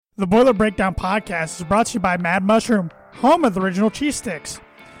The Boiler Breakdown podcast is brought to you by Mad Mushroom, home of the original cheese sticks.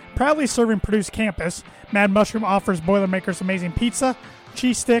 Proudly serving Purdue's campus, Mad Mushroom offers Boilermaker's amazing pizza,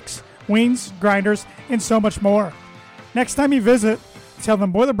 cheese sticks, wings, grinders, and so much more. Next time you visit, tell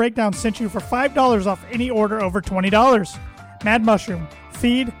them Boiler Breakdown sent you for $5 off any order over $20. Mad Mushroom,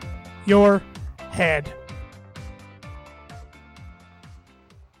 feed your head.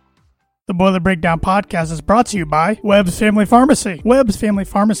 The Boiler Breakdown podcast is brought to you by Webb's Family Pharmacy. Webb's Family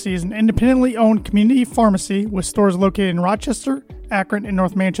Pharmacy is an independently owned community pharmacy with stores located in Rochester, Akron, and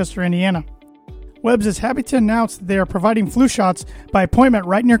North Manchester, Indiana. Webb's is happy to announce that they are providing flu shots by appointment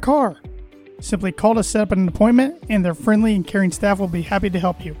right in your car. Simply call to set up an appointment, and their friendly and caring staff will be happy to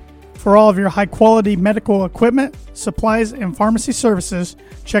help you. For all of your high-quality medical equipment, supplies, and pharmacy services,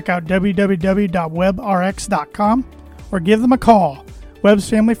 check out www.webrx.com or give them a call. Webb's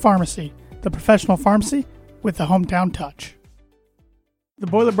Family Pharmacy, the professional pharmacy with the hometown touch. The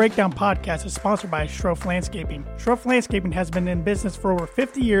Boiler Breakdown podcast is sponsored by Schroff Landscaping. Schroff Landscaping has been in business for over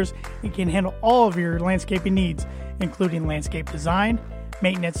 50 years and can handle all of your landscaping needs, including landscape design,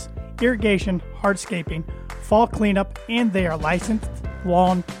 maintenance, irrigation, hardscaping, fall cleanup, and they are licensed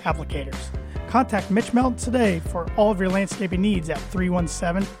lawn applicators. Contact Mitch Melton today for all of your landscaping needs at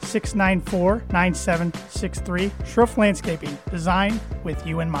 317-694-9763. Schroff Landscaping, design with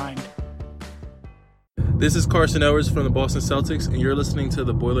you in mind. This is Carson Edwards from the Boston Celtics, and you're listening to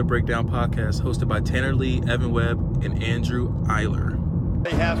the Boiler Breakdown podcast hosted by Tanner Lee, Evan Webb, and Andrew Eiler.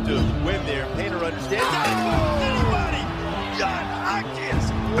 They have to win there. Painter understands. Anybody! John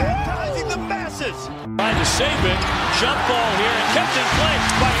Hopkins baptizing the masses. Trying to save it. Jump ball here and kept in place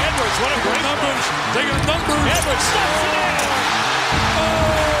by Edwards. What a great numbers. They got numbers. Edwards stuffs it in.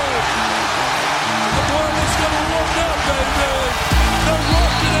 Oh! The Boilers going to walk up, baby. They're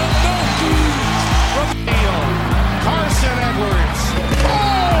walking up mountains. Carson Edwards. Oh,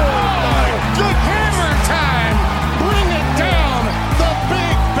 my good hammer time. Bring it down. The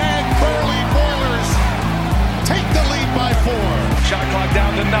big bad burly Boilers take the lead by 4. Shot clock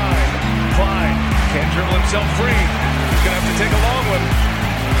down to 9. Klein can't dribble himself free. He's going to have to take a long one.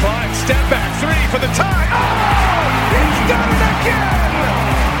 Klein, step back, 3 for the tie. Oh, he's done it again.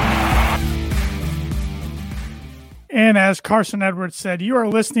 And as Carson Edwards said, you are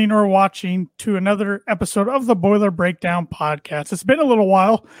listening or watching to another episode of the Boiler Breakdown podcast. It's been a little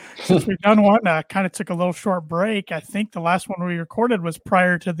while since we've done one. Kind of took a little short break. I think the last one we recorded was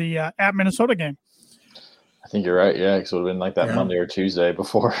prior to the at Minnesota game. I think you're right. Yeah, because it would have been like that Monday or Tuesday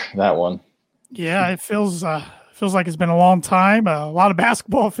before that one. Yeah, it feels like it's been a long time. A lot of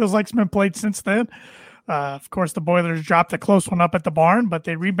basketball feels like it's been played since then. Of course, the Boilers dropped a close one up at the barn, but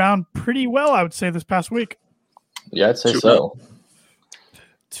they rebound pretty well, I would say, this past week. Yeah, I'd say so.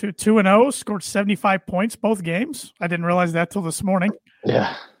 2-0, scored 75 points both games. I didn't realize that till this morning.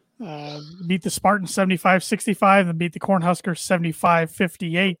 Yeah. Beat the Spartans 75-65 and beat the Cornhuskers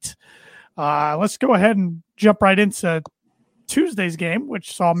 75-58. Let's go ahead and jump right into Tuesday's game,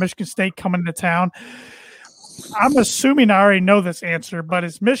 which saw Michigan State coming to town. I'm assuming I already know this answer, but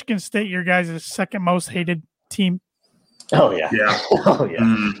is Michigan State your guys' second most hated team? Oh, yeah. Oh,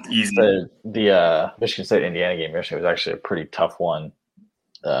 yeah. Easy. The Michigan State-Indiana game yesterday was actually a pretty tough one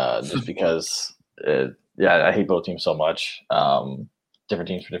just because, I hate both teams so much. Different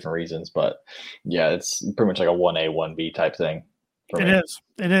teams for different reasons. But, yeah, it's pretty much like a 1A, 1B type thing. It is.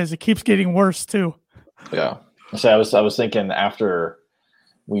 It is. It keeps getting worse, too. Yeah. So I was thinking after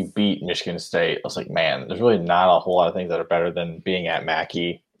we beat Michigan State, I was like, man, there's really not a whole lot of things that are better than being at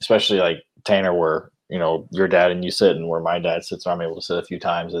Mackey, especially like Tanner, where your dad and you sit, and where my dad sits, where I'm able to sit a few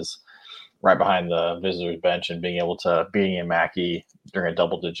times, is right behind the visitors bench, and being in Mackey during a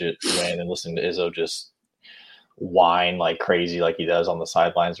double-digit win and listening to Izzo just whine like crazy like he does on the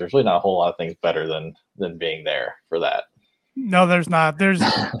sidelines. There's really not a whole lot of things better than being there for that. No, there's not.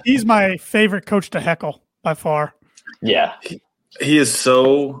 He's my favorite coach to heckle by far. Yeah. He is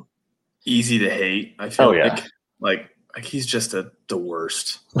so easy to hate. I feel like he's just the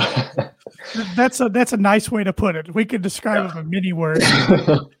worst. That's a nice way to put it. We could describe him in many words.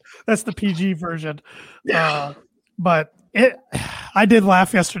 That's the PG version. Yeah. But I did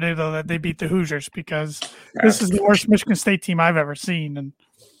laugh yesterday though that they beat the Hoosiers, because this is the worst Michigan State team I've ever seen. And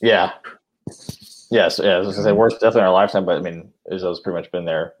yeah. Yes, I was gonna say worst definitely in our lifetime, but I mean Izzo's pretty much been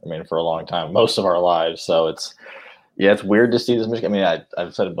there, for a long time, most of our lives. So it's weird to see this Michigan.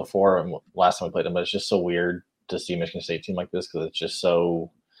 I've said it before, and last time we played them, but it's just so weird to see a Michigan State team like this, because it's just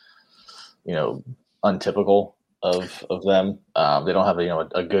so, untypical of them. They don't have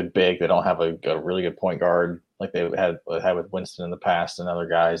a good big. They don't have a really good point guard like they had with Winston in the past and other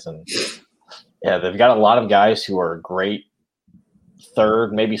guys. And yeah, they've got a lot of guys who are great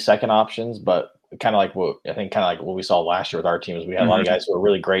third, maybe second options, but kind of like what we saw last year with our team is we had a lot of guys who are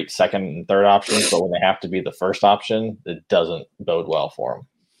really great second and third options, but when they have to be the first option, it doesn't bode well for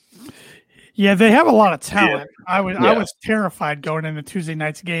them. Yeah, they have a lot of talent. Yeah. I was terrified going into Tuesday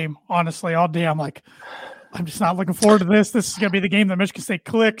night's game. Honestly, all day I'm like, I'm just not looking forward to this. This is going to be the game that Michigan State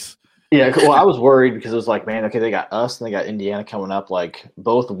clicks. Yeah, well, I was worried because it was like, man, okay, they got us and they got Indiana coming up, like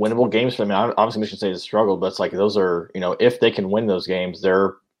both winnable games for them. I mean, obviously, Michigan State has struggled, but it's like those are, if they can win those games,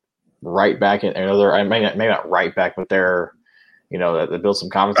 they're right back in. They're maybe not right back, but they're, they build some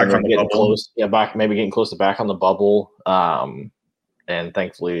confidence and getting close. Yeah, maybe getting close to back on the bubble. And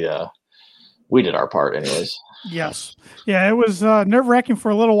thankfully, we did our part, anyways. Yes, yeah, it was nerve-wracking for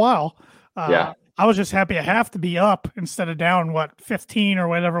a little while. Yeah. I was just happy I have to be up instead of down 15 or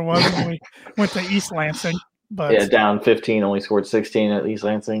whatever it was when we went to East Lansing. But yeah, down 15, only scored 16 at East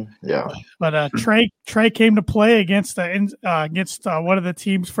Lansing. Yeah, but Trey came to play against one of the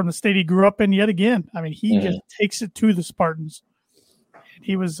teams from the state he grew up in yet again. I mean, he just takes it to the Spartans.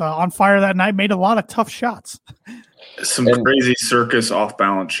 He was on fire that night. Made a lot of tough shots. Some crazy circus off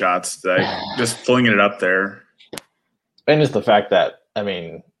balance shots, just flinging it up there. And it's the fact that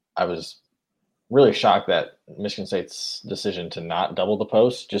I was really shocked that Michigan State's decision to not double the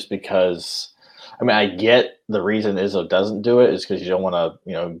post, just because, I get the reason Izzo doesn't do it is because you don't want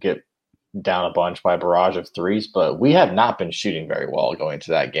to, get down a bunch by a barrage of threes, but we have not been shooting very well going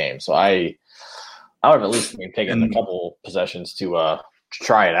into that game. So I would have at least taken a couple possessions to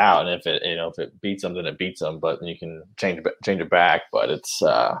try it out. And if it beats them, then it beats them, but you can change it back. But it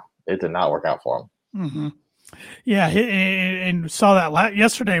did not work out for them. Mm-hmm. Yeah, and saw that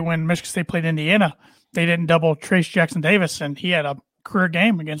yesterday when Michigan State played Indiana. They didn't double Trace Jackson-Davis, and he had a career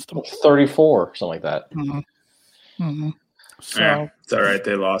game against them. 34, something like that. Mm-hmm. Mm-hmm. So yeah, it's all right.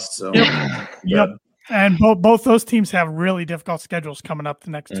 They lost. So yep. And both those teams have really difficult schedules coming up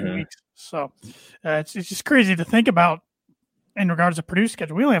the next 2 weeks. So it's just crazy to think about in regards to Purdue's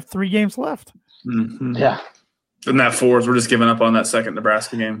schedule. We only have 3 games left. Mm-hmm. Yeah. And that 4s, we're just giving up on that second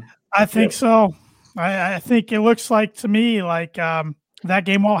Nebraska game. I think so. I think it looks like to me like that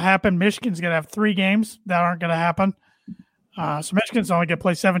game won't happen. Michigan's going to have 3 games that aren't going to happen. So Michigan's only going to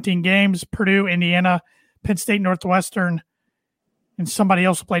play 17 games. Purdue, Indiana, Penn State, Northwestern, and somebody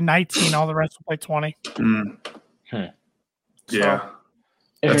else will play 19. All the rest will play 20. Yeah.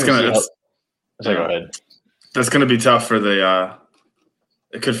 That's going to – go ahead. That's going to be tough for the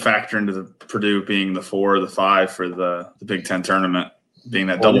it could factor into the Purdue being the 4 or the 5 for the Big Ten tournament, being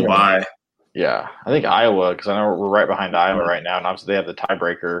that double bye. Yeah, I think Iowa, because I know we're right behind Iowa right now, and obviously they have the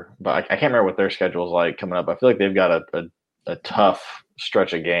tiebreaker, but I can't remember what their schedule is like coming up. I feel like they've got a tough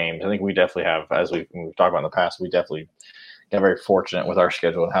stretch of games. I think we definitely have, as we've talked about in the past, we definitely got very fortunate with our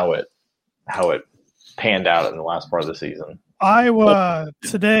schedule and how it panned out in the last part of the season. Iowa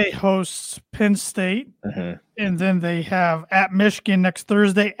today hosts Penn State, and then they have at Michigan next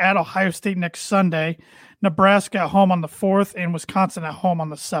Thursday, at Ohio State next Sunday, Nebraska at home on the 4th, and Wisconsin at home on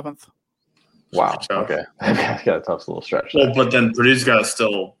the 7th. Wow. Okay. That's got a tough little stretch. Well, but then Purdue's got to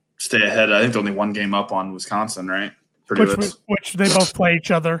still stay ahead. I think they're only 1 game up on Wisconsin, right? Which they both play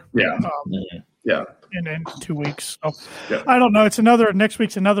each other. Yeah. Yeah. In 2 weeks. So yeah. I don't know. Next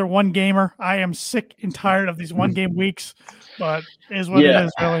week's another 1 gamer. I am sick and tired of these 1 game weeks, but it is what it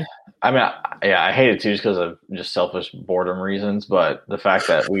is, really. I hate it too, just because of just selfish boredom reasons. But the fact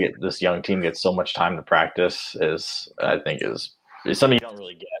that this young team gets so much time to practice is something you don't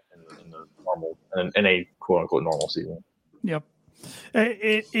really get in a quote unquote normal season. Yep.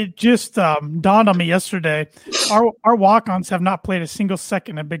 It just dawned on me yesterday. Our walk-ons have not played a single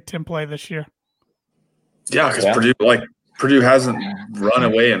second in Big Ten play this year. Yeah, because Purdue hasn't run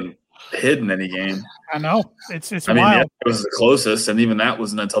away and hidden any game. I know it's wild. Yeah, it was the closest, and even that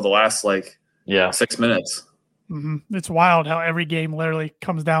wasn't until the last 6 minutes. Mm-hmm. It's wild how every game literally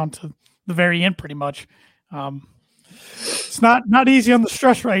comes down to the very end, pretty much. It's not easy on the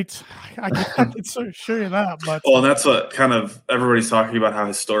stress rates. I can assure you that. But and that's what kind of everybody's talking about, how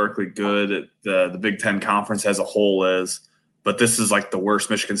historically good the Big Ten Conference as a whole is. But this is like the worst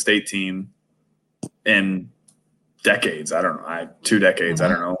Michigan State team in decades. I don't know. 2 decades. I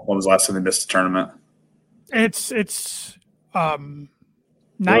don't know. When was the last time they missed a tournament? It's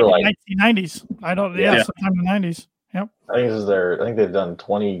 1990s. I don't. Yeah, sometime in the 90s. Yep. I think they've done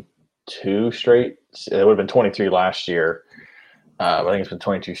 22 straight. It would have been 23 last year. But I think it's been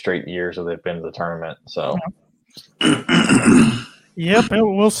 22 straight years that they've been to the tournament. So, yep,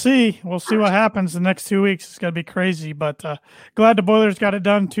 we'll see. We'll see what happens the next 2 weeks. It's going to be crazy. But glad the Boilers got it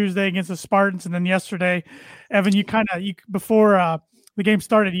done Tuesday against the Spartans, and then yesterday, Evan, you before the game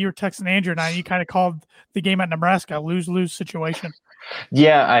started, you were texting Andrew and I. You kind of called the game at Nebraska a lose-lose situation.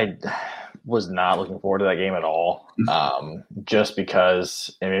 Yeah, I was not looking forward to that game at all. Just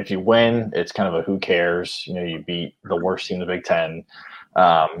because, I mean, if you win, it's kind of a who cares. You beat the worst team in the Big Ten,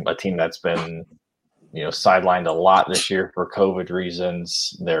 a team that's been sidelined a lot this year for COVID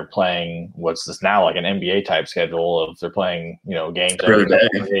reasons. They're playing what's this now, like an NBA type schedule of they're playing games every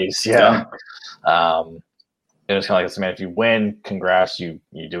couple of days. Yeah. It was kind of like, man, if you win, congrats, you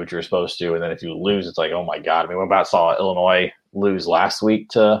do what you're supposed to. And then if you lose, it's like, oh my God. I mean, we about saw Illinois lose last week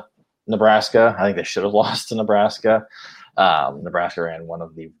to Nebraska. I think they should have lost to Nebraska. Nebraska ran one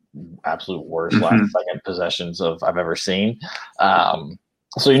of the absolute worst last second possessions I've ever seen.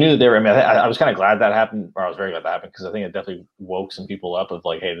 So you knew that they were. I mean, I was kind of glad that happened, or I was very glad that happened, because I think it definitely woke some people up of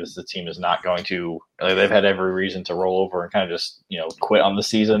like, hey, the team is not going to. Like, they've had every reason to roll over and kind of just quit on the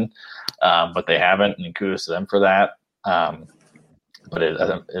season, but they haven't, and kudos to them for that. But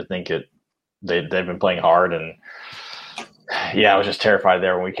I think they've been playing hard, and yeah, I was just terrified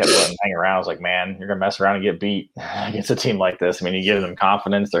there when we kept letting them hang around. I was like, man, you're gonna mess around and get beat against a team like this. I mean, you give them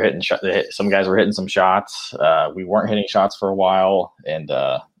confidence. They're hitting. Some guys were hitting some shots. We weren't hitting shots for a while, and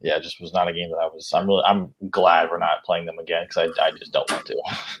it just was not a game that I'm glad we're not playing them again, because I just don't want to.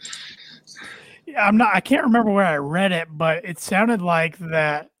 Yeah, I can't remember where I read it, but it sounded like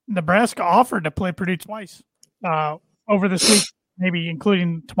that Nebraska offered to play Purdue twice over this week, maybe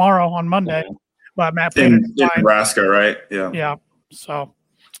including tomorrow on Monday. But Matt in Nebraska, right? Yeah. Yeah. So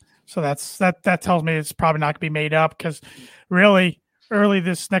that tells me it's probably not going to be made up, because really early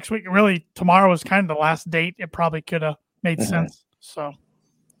this next week, really tomorrow is kind of the last date. It probably could have made sense. So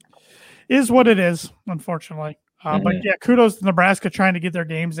is what it is, unfortunately. But yeah, kudos to Nebraska trying to get their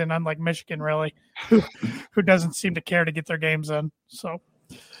games in, unlike Michigan, really, who doesn't seem to care to get their games in. So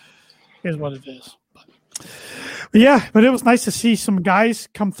is what it is. But it was nice to see some guys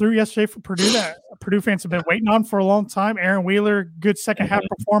come through yesterday for Purdue that Purdue fans have been waiting on for a long time. Aaron Wheeler, good second half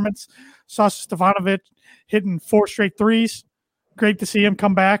performance. Sasha Stefanovic hitting 4 straight threes. Great to see him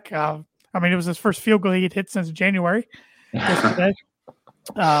come back. I mean, it was his first field goal he had hit since January yesterday.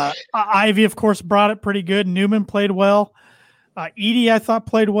 Ivy, of course, brought it pretty good. Newman played well. Edey, I thought,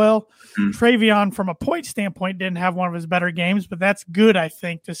 played well. Travion, from a point standpoint, didn't have one of his better games, but that's good, I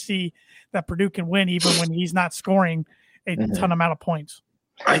think, to see that Purdue can win even when he's not scoring a ton amount of points.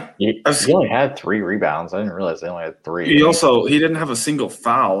 He only had 3 rebounds. I didn't realize they only had 3. He didn't have a single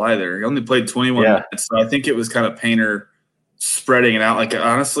foul either. He only played 21 minutes. So I think it was kind of Painter spreading it out. Like,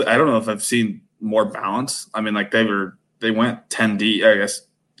 honestly, I don't know if I've seen more balance. I mean, like, they went 10 deep, I guess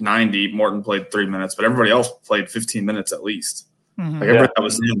 9 deep. Morton played 3 minutes, but everybody else played 15 minutes at least. Like, everybody that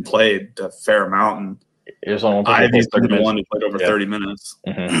was in played a fair amount. And Ivy's the one who played over 30 minutes.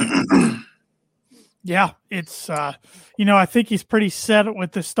 Yeah, it's I think he's pretty set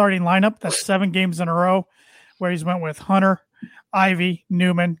with the starting lineup. That's 7 games in a row where he's went with Hunter, Ivy,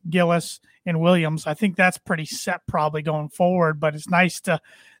 Newman, Gillis, and Williams. I think that's pretty set probably going forward. But it's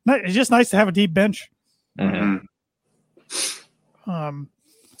just nice to have a deep bench. I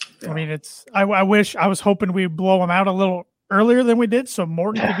mean, I wish, I was hoping we'd blow him out a little earlier than we did, so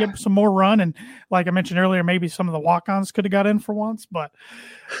Morton could get some more run. And like I mentioned earlier, maybe some of the walk-ons could have got in for once. But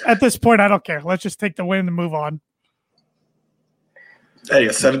at this point, I don't care. Let's just take the win and move on. Hey, a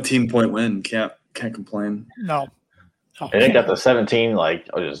 17-point win. Can't complain. No. I think got the 17, like,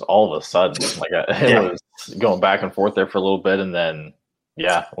 just all of a sudden. Like, it was going back and forth there for a little bit, and then,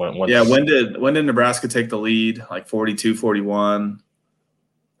 when did Nebraska take the lead? Like 42-41?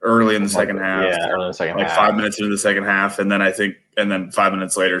 Early in the second half. Yeah, early in the second half. Like 5 minutes into the second half. And then 5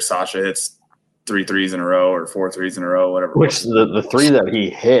 minutes later, Sasha hits 3 threes in a row or 4 threes in a row, whatever. Which the 3 that he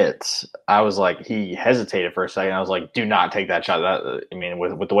hits, I was like, he hesitated for a second. I was like, do not take that shot.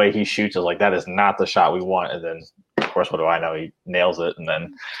 With the way he shoots, I was like, that is not the shot we want. And then, of course, what do I know? He nails it. And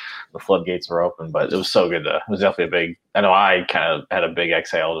then the floodgates were open. But it was so good. It was definitely I know I kind of had a big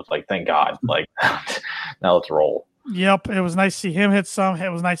exhale. Just like, thank God. Like, now let's roll. Yep, it was nice to see him hit some.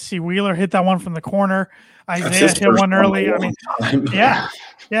 It was nice to see Wheeler hit that one from the corner. Isaiah hit one early. I mean,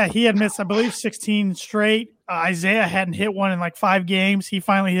 yeah, he had missed, I believe, 16 straight. Isaiah hadn't hit one in like 5 games. He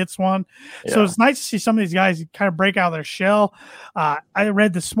finally hits one. Yeah. So it's nice to see some of these guys kind of break out of their shell. I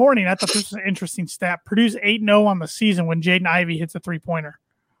read this morning, I thought this was an interesting stat. Purdue's 8-0 on the season when Jaden Ivey hits a 3-pointer.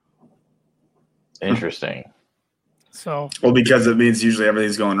 Interesting. So, well, because it means usually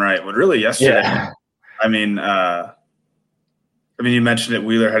everything's going right. But really, yesterday. Yeah. I mean, you mentioned it.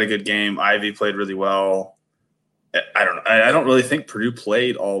 Wheeler had a good game. Ivy played really well. I don't really think Purdue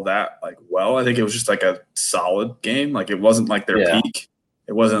played all that well. I think it was just like a solid game. Like, it wasn't like their peak.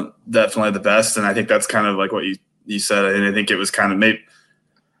 It wasn't definitely the best. And I think that's kind of like what you said. And I think it was kind of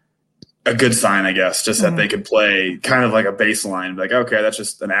a good sign, I guess, just that they could play kind of like a baseline. Like, okay, that's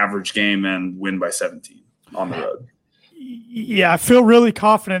just an average game and win by 17 on the road. Yeah, I feel really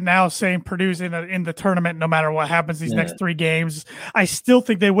confident now saying Purdue's in the tournament no matter what happens these next 3 games. I still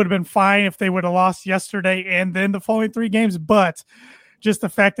think they would have been fine if they would have lost yesterday and then the following 3 games, but just the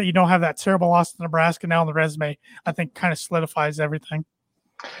fact that you don't have that terrible loss to Nebraska now on the resume, I think kind of solidifies everything.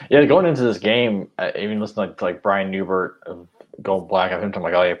 Yeah, going into this game, even listening to like Brian Newbert of Gold Black, I've him talking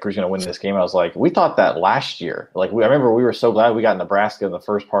like, oh yeah, Purdue's going to win this game. I was like, we thought that last year. Like, I remember we were so glad we got Nebraska in the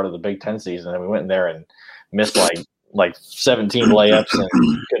first part of the Big Ten season, and we went in there and missed like 17 layups and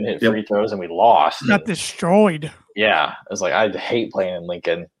couldn't hit free throws, and we lost. Got destroyed. Yeah, it's like I hate playing in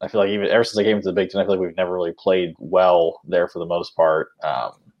Lincoln. I feel like even ever since I came to the Big Ten, I feel like we've never really played well there for the most part.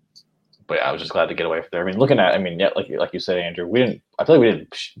 But yeah, I was just glad to get away from there. I mean, like you said, Andrew, I feel like we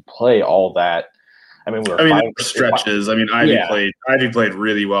didn't play all that. I mean, there were stretches. I mean, Ivy played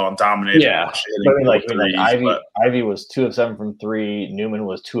really well and dominated. Yeah, Ivy was 2 of 7 from 3. Newman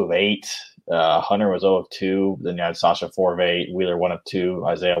was 2 of 8. Hunter was 0 of 2. Then you had Sasha 4 of 8. Wheeler 1 of 2.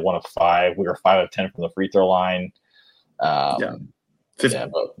 Isaiah 1 of 5. We were 5 of 10 from the free throw line. But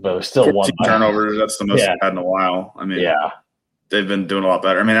it was still 1 turnovers. That's the most we've had in a while. I mean, they've been doing a lot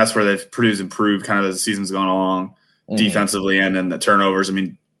better. I mean, that's where Purdue's improved kind of as the season's gone along, defensively and in the turnovers. I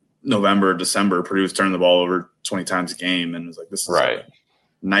mean, November, December, Purdue's turned the ball over 20 times a game, and it was like, this is a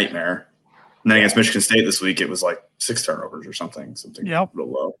nightmare. And then against Michigan State this week, it was like 6 turnovers or something real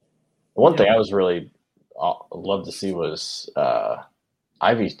low. One thing I was really loved to see was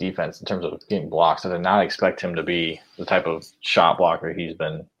Ivy's defense in terms of getting blocks. I did not expect him to be the type of shot blocker he's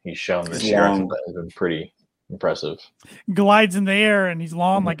shown this year. It's been pretty impressive. Glides in the air and he's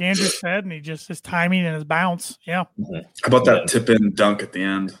long, like Andrew said, and his timing and his bounce. Yeah. How about that tip in dunk at the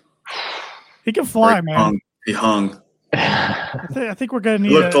end? He can fly, man. He hung. I think we're gonna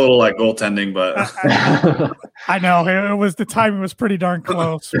need. It looked a little like goaltending, but I know the timing was pretty darn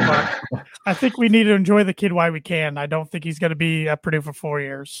close. But I think we need to enjoy the kid while we can. I don't think he's going to be at Purdue for 4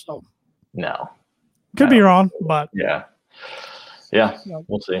 years. So no, could be wrong, but yeah,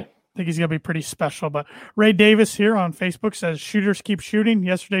 we'll see. I think he's going to be pretty special. But Ray Davis here on Facebook says shooters keep shooting.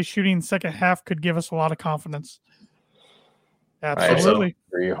 Yesterday's shooting in the second half could give us a lot of confidence. Absolutely, I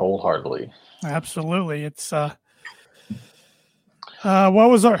agree wholeheartedly. Absolutely, it's. What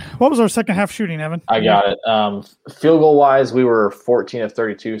was our second half shooting, Evan? I got it. Field goal wise, we were 14 of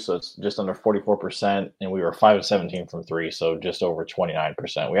 32, so it's just under 44%, and we were 5 of 17 from 3, so just over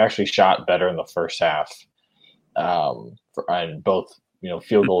 29%. We actually shot better in the first half, and both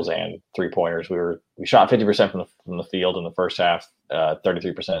field goals and 3-pointers. We shot 50% from the field in the first half,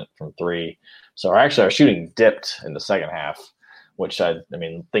 33% from 3. So our shooting dipped in the second half. Which I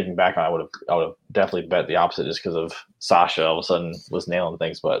mean, thinking back on, I would have definitely bet the opposite just because of Sasha all of a sudden was nailing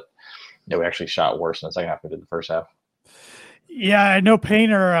things. But we actually shot worse in the second half than we did the first half. Yeah, I know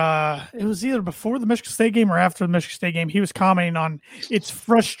Painter. It was either before the Michigan State game or after the Michigan State game. He was commenting on it's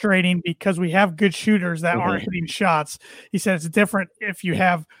frustrating because we have good shooters that aren't hitting shots. He said it's different if you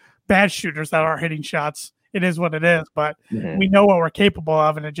have bad shooters that aren't hitting shots. It is what it is, but we know what we're capable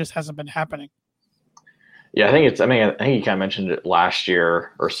of, and it just hasn't been happening. Yeah, I think you kind of mentioned it last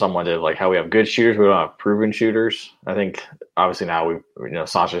year, or someone did, like how we have good shooters, we don't have proven shooters. I think obviously now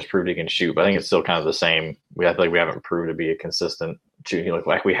Sasha's proved he can shoot, but I think it's still kind of the same. I feel like we haven't proved to be a consistent shooting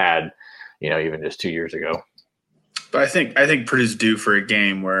like we had, even just 2 years ago. But I think Purdue's due for a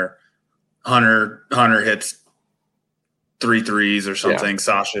game where Hunter hits 3 threes or something. Yeah.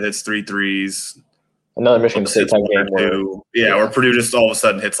 Sasha hits 3 threes. Another Michigan State type game where Purdue just all of a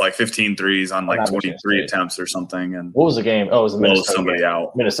sudden hits like 15 threes on like 23 attempts or something. And what was the game? Oh, it was the Minnesota somebody game.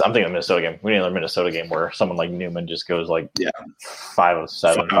 Out. I'm thinking of the Minnesota game. We need another Minnesota game where someone like Newman just goes like 5 of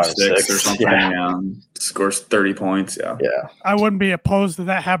 7, 5 of 6 or something. Yeah. Scores 30 points. Yeah. I wouldn't be opposed to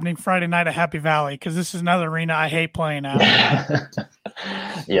that happening Friday night at Happy Valley because this is another arena I hate playing at.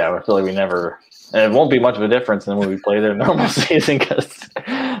 Yeah, I feel like we never. And it won't be much of a difference than when we play their normal season because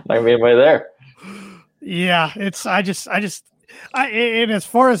not gonna be anybody there. Yeah, it's and as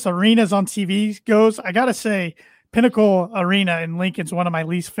far as arenas on TV goes, I gotta say Pinnacle Arena in Lincoln's one of my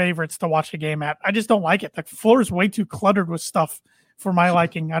least favorites to watch a game at. I just don't like it. The floor is way too cluttered with stuff for my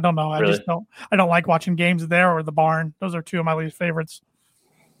liking. I don't know. I don't like watching games there or the barn. Those are 2 of my least favorites.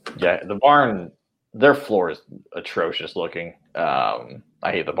 Yeah, the barn, their floor is atrocious looking. I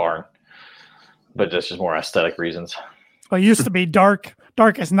hate the barn, but that's just more aesthetic reasons. Well, it used to be dark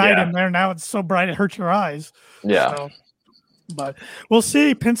as night in there. Now it's so bright it hurts your eyes. Yeah. So, but we'll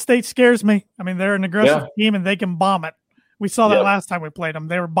see. Penn State scares me. I mean, they're an aggressive team and they can bomb it. We saw that last time we played them.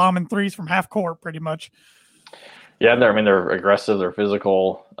 They were bombing 3s from half court pretty much. Yeah, they're aggressive. They're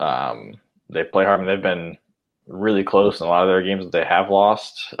physical. they play hard. I mean, they've been really close in a lot of their games that they have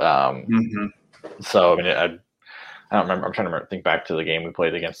lost. So, I mean, I don't remember. I'm trying to think back to the game we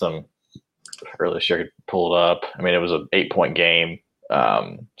played against them earlier this year. I could pull it up. I mean, it was an 8-point game.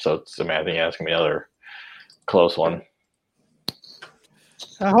 So it's, I mean, I think it's going to be another close one.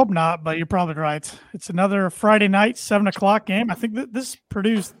 I hope not, but you're probably right. It's another Friday night, 7:00 game. I think that this is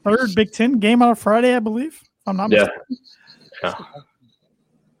Purdue's third Big Ten game on a Friday, I believe. If I'm not mistaken. Yeah.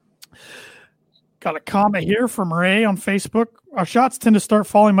 Got a comment here from Ray on Facebook. Our shots tend to start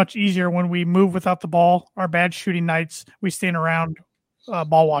falling much easier when we move without the ball. Our bad shooting nights, we stand around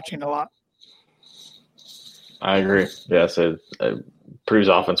ball watching a lot. I agree. Yeah, so Purdue's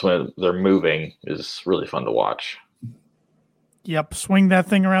offense when they're moving is really fun to watch. Yep, swing that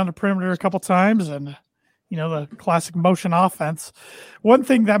thing around the perimeter a couple times and, the classic motion offense. One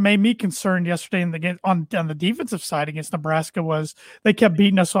thing that made me concerned yesterday on the defensive side against Nebraska was they kept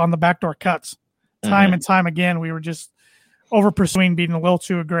beating us on the backdoor cuts. Time and time again, we were just over pursuing, being a little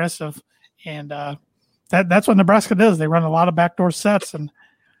too aggressive. And that's what Nebraska does. They run a lot of backdoor sets, and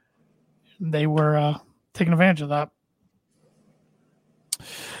they were taking advantage of that.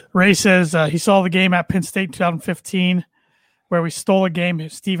 Ray says he saw the game at Penn State in 2015 where we stole a game.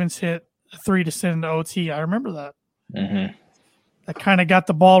 Stevens hit a 3 to send into OT. I remember that. That kind of got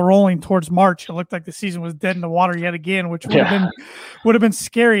the ball rolling towards March. It looked like the season was dead in the water yet again, which would have been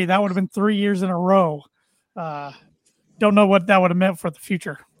scary. That would have been 3 years in a row. Don't know what that would have meant for the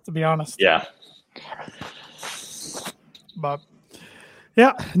future, to be honest. Yeah. But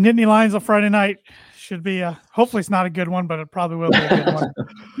yeah, Nittany Lions on Friday night should be hopefully it's not a good one, but it probably will be a good one.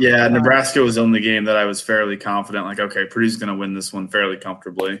 Yeah, Nebraska was the only game that I was fairly confident. Like, okay, Purdue's going to win this one fairly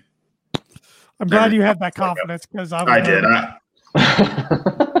comfortably. I'm glad you had that confidence because I did.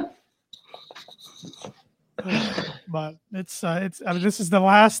 But it's I mean, this is the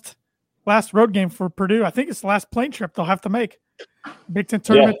last road game for Purdue. I think it's the last plane trip they'll have to make. Big Ten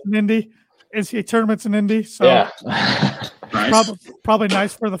tournaments in Indy, NCAA tournaments in Indy. So nice. Probably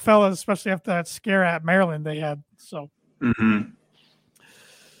nice for the fellas, especially after that scare at Maryland they had. So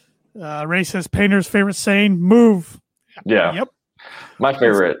Ray says Painter's favorite saying, "Move." Yeah. Yep. My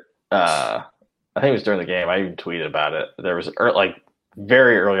favorite. I think it was during the game. I even tweeted about it. There was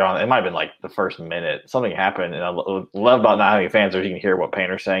very early on. It might have been like the first minute. Something happened, and I love about not having fans where you can hear what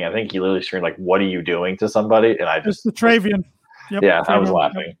Painter's saying. I think he literally screamed like, "What are you doing to somebody?" And I just the Travian. Yep, yeah, I was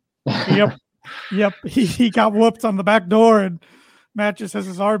laughing. Yep. He got whooped on the back door, and Matt just has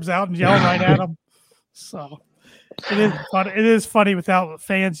his arms out and yelling right at him. So it is fun. It is funny without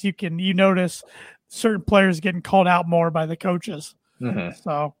fans. You notice certain players getting called out more by the coaches.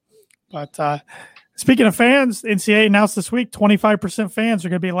 So. But speaking of fans, NCAA announced this week 25% fans are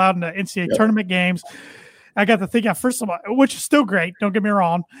going to be allowed in the NCAA tournament games. I got to think at first, which is still great, don't get me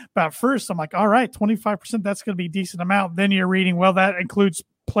wrong. But at first, I'm like, all right, 25%, that's going to be a decent amount. Then you're reading, well, that includes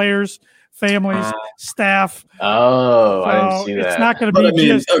players, families, staff. Oh, so I didn't see that. It's not going to be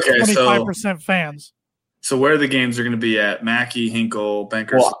just 25% fans. So where the games are going to be at? Mackey, Hinkle,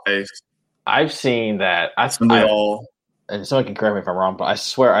 Bankers Life. I've seen that. And someone can correct me if I'm wrong, but I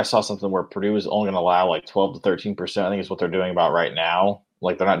swear I saw something where Purdue is only going to allow like 12 to 13%. I think is what they're doing about right now.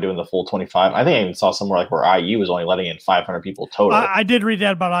 Like they're not doing the full 25. I think I even saw somewhere like where IU was only letting in 500 people total. I did read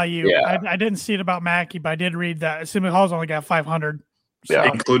that about IU. Yeah. I didn't see it about Mackey, but I did read that Assembly Hall's only got 500. So.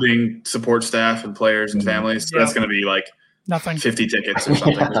 Yeah. Including support staff and players and families. So that's going to be like nothing. 50 tickets or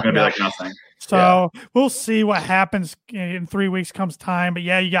something. It's going to be like nothing. So we'll see what happens in 3 weeks comes time. But,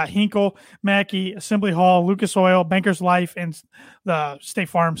 yeah, you got Hinkle, Mackey, Assembly Hall, Lucas Oil, Bankers Life, and the State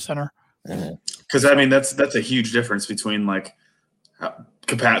Farm Center. Because, I mean, that's a huge difference between, like,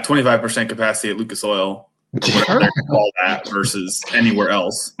 25% capacity at Lucas Oil, whatever they call that, versus anywhere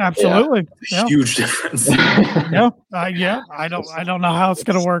else. Absolutely. Yeah. Huge difference. I don't know how it's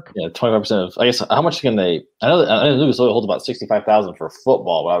going to work. Yeah, 25% of, I guess, how much can they – I know Lucas Oil holds about 65,000 for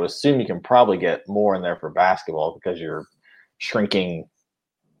football, but I would assume you can probably get more in there for basketball because you're shrinking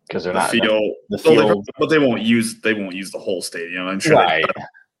because they're not – the field. But they won't use the whole stadium. I'm sure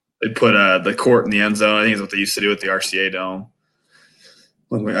they put the court in the end zone. I think it's what they used to do with the RCA Dome.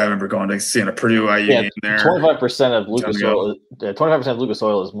 I remember going to seeing a Purdue IU game there. 25% of Lucas Oil. 25% of Lucas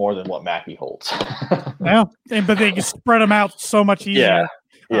Oil is more than what Mackey holds. Yeah, but they can spread them out so much easier.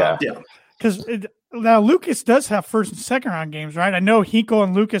 Yeah. Because now Lucas does have first and second round games, right? I know Hinkle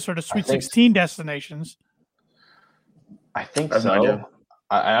and Lucas are the Sweet 16 destinations. I think so. I know.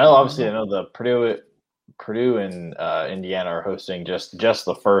 Obviously, I know the Purdue and Indiana are hosting just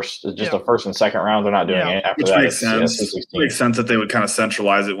the first and second round. They're not doing it after that. Makes sense. It makes sense that they would kind of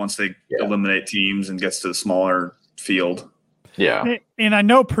centralize it once they eliminate teams and gets to the smaller field. Yeah. And I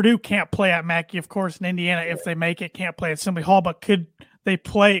know Purdue can't play at Mackey, of course, and Indiana, if they make it, can't play at Assembly Hall. But could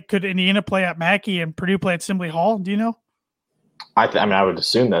Indiana play at Mackey and Purdue play at Assembly Hall? Do you know? I mean, I would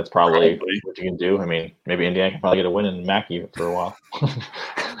assume that's probably what you can do. I mean, maybe Indiana can probably get a win in Mackey for a while.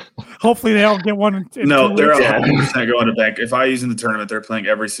 Hopefully they don't get one. No, they're 100% going to Bank. If I use in the tournament, they're playing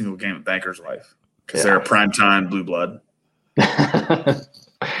every single game at Banker's Life because they're a primetime blue blood.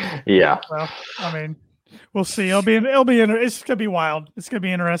 Yeah. Well, I mean, we'll see. It's gonna be wild. It's gonna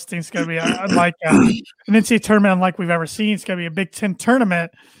be interesting. It's gonna be unlike an NCAA tournament unlike we've ever seen. It's gonna be a Big Ten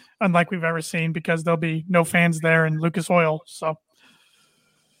tournament unlike we've ever seen because there'll be no fans there in Lucas Oil. So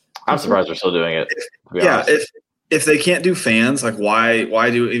I'm surprised they're still doing it. Yeah, if they can't do fans, like why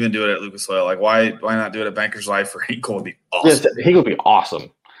do even do it at Lucas Oil? Like why not do it at Banker's Life for Hinkle? Would be awesome. Yes, Hinkle would be awesome.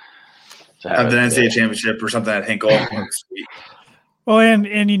 Have the NCAA championship or something at Hinkle. Sweet. Well, and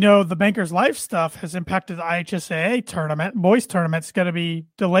the Bankers Life stuff has impacted the IHSAA tournament. Boys tournament's going to be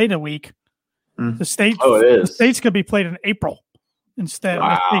delayed a week. The state's going to be played in April instead of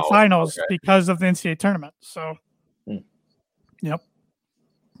the state finals because of the NCAA tournament. So, yep.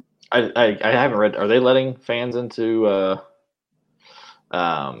 I haven't read. Are they letting fans into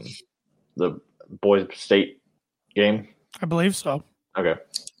the boys state game? I believe so. Okay.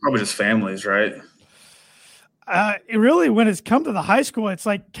 Probably just families, right? It really, when it's come to the high school, it's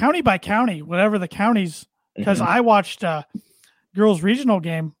like county by county, whatever the counties. Because I watched girls regional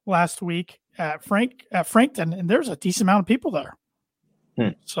game last week at Frankton, and there's a decent amount of people there.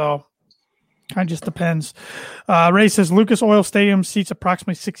 So, kind of just depends. Ray says Lucas Oil Stadium seats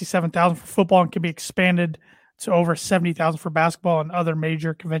approximately 67,000 for football and can be expanded to over 70,000 for basketball and other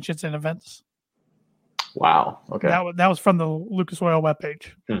major conventions and events. Wow. Okay. That was from the Lucas Oil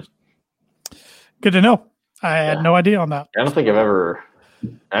webpage. Good to know. I had no idea on that. I don't think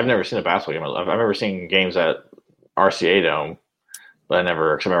I've never seen a basketball game. I've never seen games at RCA Dome, but I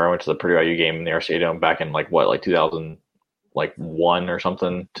remember I went to the Purdue IU game in the RCA Dome back in 2001 or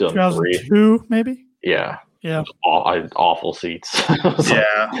something, 2003. 2002 maybe. Yeah. I had awful seats.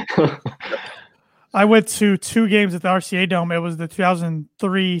 Yeah. I went to 2 games at the RCA Dome. It was the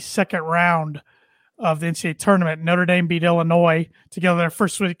 2003 second round of the NCAA tournament. Notre Dame beat Illinois to get their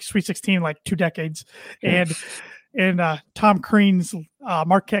first Sweet 16 in 2 decades. And Tom Crean's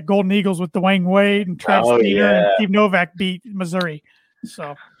Marquette Golden Eagles with Dwayne Wade and Travis Peter and Steve Novak beat Missouri.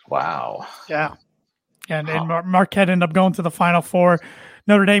 So wow. Yeah. And Marquette ended up going to the Final Four.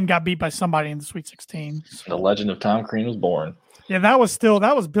 Notre Dame got beat by somebody in the Sweet 16. So. The legend of Tom Crean was born. Yeah, that was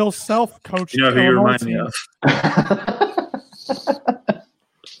Bill Self coach. You know who you remind me of?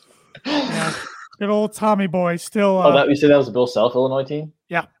 Yeah. Good old Tommy boy. Still. You said that was the Bill Self Illinois team?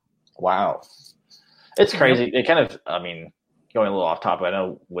 Yeah. Wow. It's crazy. It kind of, going a little off topic, I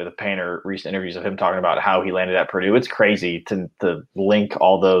know with Painter, recent interviews of him talking about how he landed at Purdue. It's crazy to link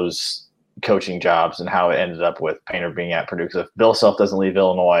all those coaching jobs and how it ended up with Painter being at Purdue. Because if Bill Self doesn't leave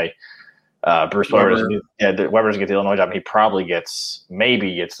Illinois, Bruce Weber doesn't get the Illinois job, and he probably gets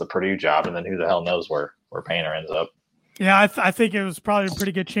the Purdue job, and then who the hell knows where Painter ends up. Yeah, I think it was probably a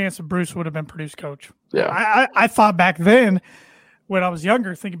pretty good chance that Bruce would have been Purdue's coach. Yeah, I thought back then when I was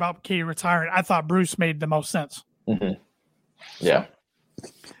younger, thinking about Katie retiring, I thought Bruce made the most sense. Mm-hmm. Yeah.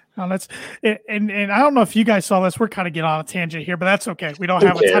 And I don't know if you guys saw this. We're kind of getting on a tangent here, but that's okay. We don't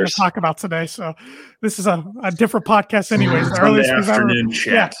have a ton to talk about today, so this is a different podcast, anyways. The earliest we've ever, we've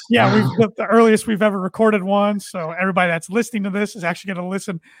the earliest we've ever recorded one. So everybody that's listening to this is actually going to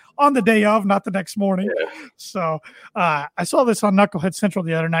listen on the day of, not the next morning. Yeah. So I saw this on Knucklehead Central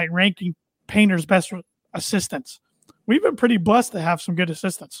the other night, ranking Painter's best assistants. We've been pretty blessed to have some good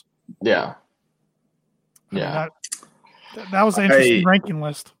assistants. Yeah. That was an interesting ranking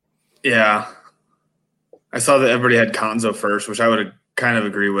list. Yeah. I saw that everybody had Conzo first, which I would kind of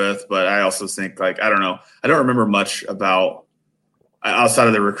agree with, but I also think, I don't know. I don't remember much about outside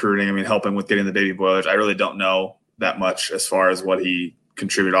of the recruiting. I mean, helping with getting the baby boilers. I really don't know that much as far as what he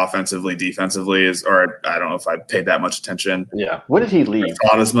contributed offensively, defensively or I don't know if I paid that much attention. Yeah. What did he leave?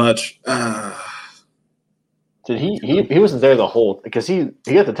 Not as much. Did he wasn't there the whole because he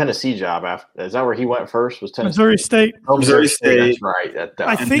got the Tennessee job after. Is that where he went first? Was Tennessee? Missouri State. Oh, Missouri State. That's right.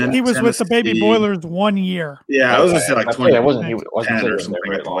 I think he was Tennessee. With the baby boilers 1 year. Yeah, I was gonna say 20. It wasn't he wasn't or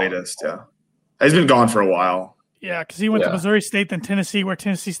something at the latest. Yeah, he's been gone for a while. Yeah, because he went to Missouri State, then Tennessee, where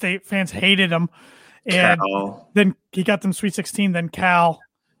Tennessee State fans hated him, and then he got them Sweet 16, then Cal,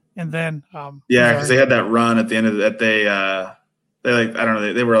 and then because they had that run at the end of that. They I don't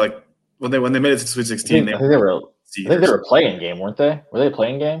know. They were when they made it to Sweet 16. I think they were a playing game, weren't they? Were they a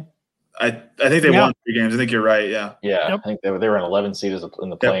playing game? I think they won 3 games. I think you're right. Yeah. Yeah, Yep. I think they were an 11 seed in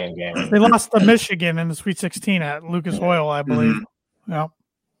the play-in game. They lost to Michigan in the Sweet 16 at Lucas Oil, I believe. Yep.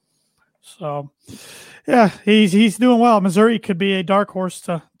 So, yeah, he's doing well. Missouri could be a dark horse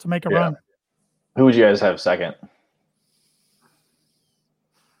to make a run. Who would you guys have second?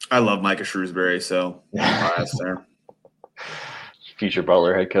 I love Micah Shrewsbury, so I'm biased there. Future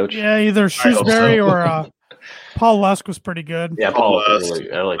Butler head coach. Yeah, either Shrewsbury or Paul Lusk was pretty good. Yeah, Paul Lusk.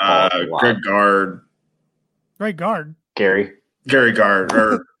 I like Paul Lusk a lot. Greg Gard. Great guard. Gary Gard.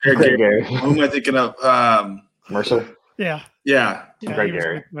 Or Gary. Who am I thinking of? Mercer. Yeah. Greg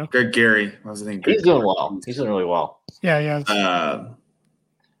Gary. Greg Gary. I was thinking He's doing well. He's doing really well. Yeah.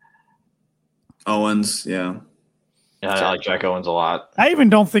 Owens. Yeah. Yeah, I like Jack Owens a lot. I even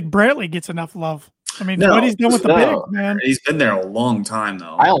don't think Brantley gets enough love. I mean, what he's done with the big man. He's been there a long time,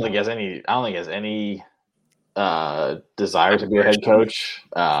 though. I don't think he has any desire to be a head coach.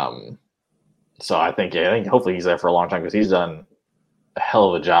 So I think hopefully he's there for a long time because he's done a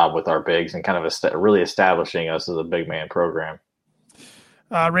hell of a job with our bigs and kind of really establishing us as a big man program.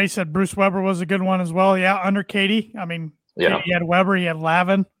 Ray said Bruce Weber was a good one as well. Yeah, under Katie. I mean, Yeah. he had Weber, he had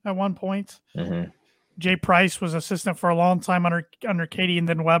Lavin at one point. Mm-hmm. Jay Price was assistant for a long time under Katie and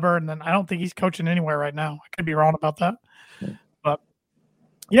then Weber, and then I don't think he's coaching anywhere right now. I could be wrong about that. But,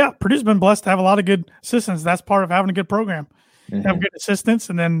 yeah, Purdue's been blessed to have a lot of good assistants. That's part of having a good program. Mm-hmm. Have good assistants,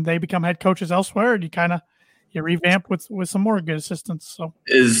 and then they become head coaches elsewhere, and you revamp with some more good assistants. So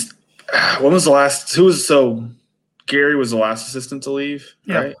when was the last – Gary was the last assistant to leave,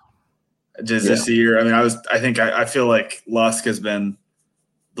 right? Just this year. I mean, I feel like Lusk has been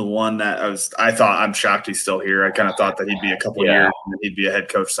the one that I'm shocked he's still here. I kind of thought that he'd be a couple years and he'd be a head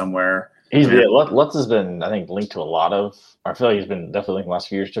coach somewhere. Lutz has been, I think, linked to a lot of. I feel like he's been definitely linked the last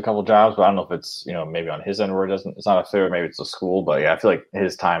few years to a couple of jobs, but I don't know if it's maybe on his end where it's not a fit, or maybe it's a school. But yeah, I feel like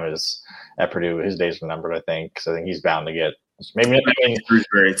his time is at Purdue. His days are numbered, I think, because I think he's bound to get maybe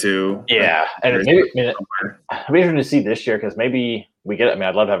Shrewsbury too. Yeah, and it'd be interesting to see this year because maybe we get it. I mean,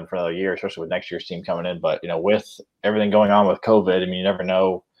 I'd love to have him for another year, especially with next year's team coming in. But with everything going on with COVID, I mean, you never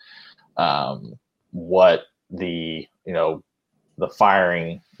know what the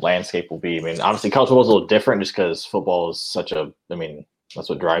firing landscape will be. I mean, obviously college football is a little different just because football is that's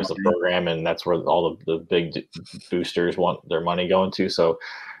what drives the program, and that's where all the big boosters want their money going to. So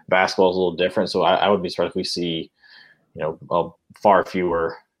basketball is a little different. So I would be surprised if we see, far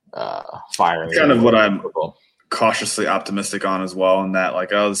fewer firings. Kind of what I'm cautiously optimistic on as well, and that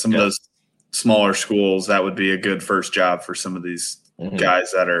some of those smaller schools, that would be a good first job for some of these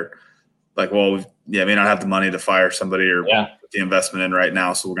guys that are may not have the money to fire somebody or put the investment in right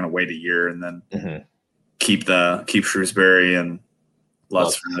now, so we're going to wait a year and then keep Shrewsbury and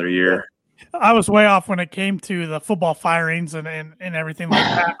Lutz for another year. I was way off when it came to the football firings and everything like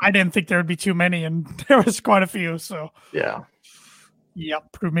that. I didn't think there would be too many, and there was quite a few. So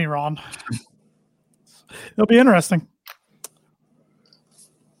prove me wrong. It'll be interesting.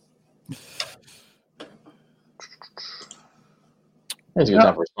 It's a good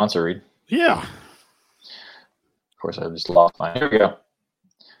time for a sponsor read. Yeah. Of course, I just lost mine. Here we go.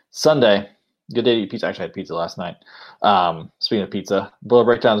 Sunday. Good day to eat pizza. Actually, I had pizza last night. Speaking of pizza, Boiler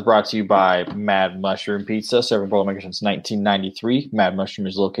Breakdown is brought to you by Mad Mushroom Pizza, serving Boilermaker since 1993. Mad Mushroom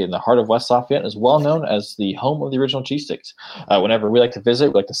is located in the heart of West Lafayette and is well known as the home of the original cheese sticks. Whenever we like to visit,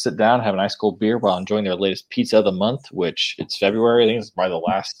 we like to sit down, have a nice cold beer while enjoying their latest pizza of the month, which it's February. I think it's probably the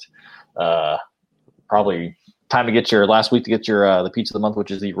last, probably time to get your last week to get your the pizza of the month,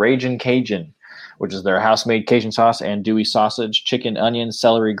 which is the Ragin' Cajun, which is their house-made Cajun sauce and Dewey sausage, chicken, onions,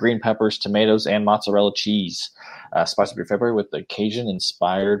 celery, green peppers, tomatoes, and mozzarella cheese. Spice up your February with the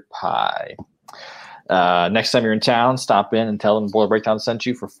Cajun-inspired pie. Next time you're in town, stop in and tell them Boiler Breakdown sent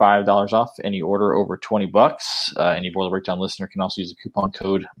you for $5 off any order over $20. Any Boiler Breakdown listener can also use the coupon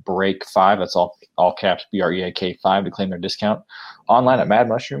code BREAK5. That's all caps, BREAK5, to claim their discount. Online at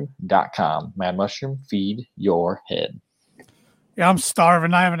madmushroom.com. Mad Mushroom, feed your head. Yeah, I'm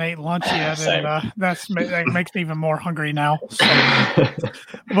starving. I haven't ate lunch yet, and that makes me even more hungry now. So,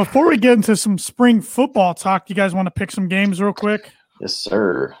 before we get into some spring football talk, do you guys want to pick some games real quick? Yes,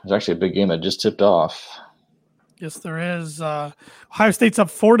 sir. There's actually a big game that just tipped off. Yes, there is. Ohio State's up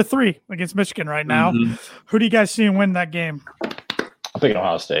 4-3 against Michigan right now. Mm-hmm. Who do you guys see win that game? I'm picking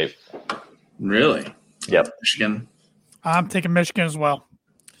Ohio State. Really? Yep. Michigan. I'm taking Michigan as well.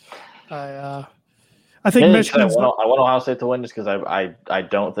 I think Michigan. I want Ohio State to win just because I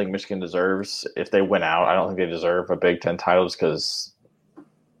don't think Michigan deserves. If they win out, I don't think they deserve a Big Ten title just because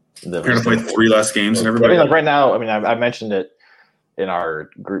they're going to play 3 less games than everybody. Right now, I mean, I mentioned it in our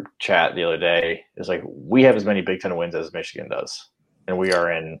group chat the other day. It's like we have as many Big Ten wins as Michigan does, and we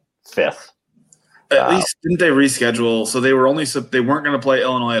are in fifth. At least didn't they reschedule? So they weren't going to play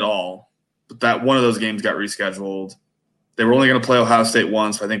Illinois at all, but that one of those games got rescheduled. They were only going to play Ohio State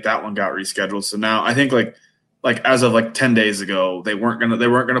once, but I think that one got rescheduled. So now I think like as of like 10 days ago, they weren't going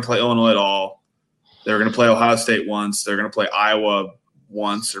to play Illinois at all. They were going to play Ohio State once. They're going to play Iowa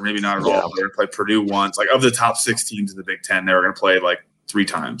once, or maybe not at all. They're going to play Purdue once. Like of the top 6 teams in the Big Ten, they were going to play like 3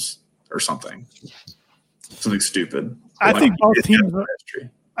 times or something stupid. I think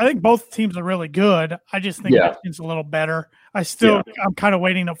both teams are really good. I just think Michigan's a little better. I'm kind of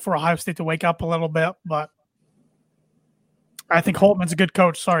waiting for Ohio State to wake up a little bit, but I think Holtman's a good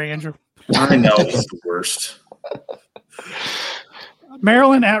coach. Sorry, Andrew. I know he's the worst.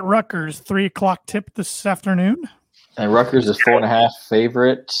 Maryland at Rutgers, 3:00 tip this afternoon. And Rutgers is 4.5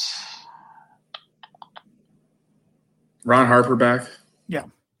 favorite. Ron Harper back. Yeah,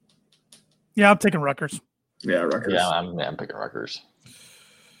 I'm taking Rutgers. Yeah, Rutgers. Yeah, I'm picking Rutgers.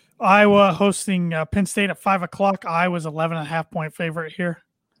 Iowa hosting Penn State at 5:00. Iowa's 11.5 point favorite here.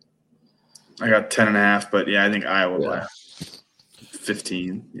 I got 10.5, but I think Iowa by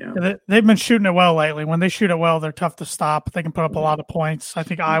 15. Yeah, they've been shooting it well lately. When they shoot it well, they're tough to stop. They can put up a lot of points. I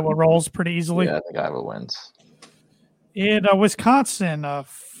think Iowa rolls pretty easily. Yeah, I think Iowa wins. And Wisconsin,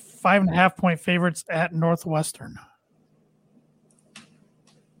 5.5 point favorites at Northwestern.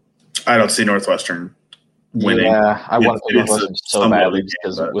 I don't see Northwestern winning. Yeah, I want to pick Northwestern so badly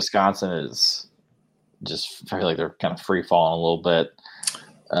because Wisconsin is just, I feel like they're kind of free falling a little bit.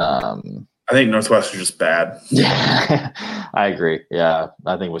 I think Northwestern's just bad. Yeah, I agree. Yeah,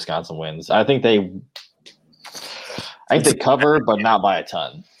 I think Wisconsin wins. I think they cover, but not by a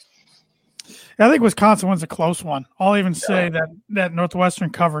ton. I think Wisconsin wins a close one. I'll even say that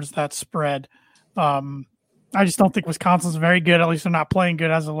Northwestern covers that spread. I just don't think Wisconsin's very good. At least they're not playing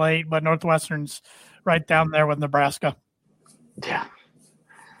good as of late, but Northwestern's right down there with Nebraska. Yeah.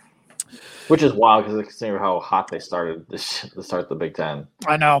 Which is wild because considering how hot they started to start the Big Ten.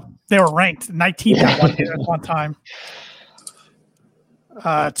 I know. They were ranked 19th at one time.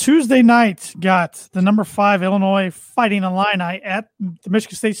 Tuesday night got the number 5 Illinois Fighting Illini at the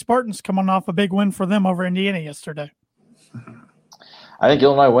Michigan State Spartans, coming off a big win for them over Indiana yesterday. I think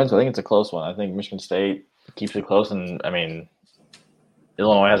Illinois wins. I think it's a close one. I think Michigan State keeps it close, and I mean,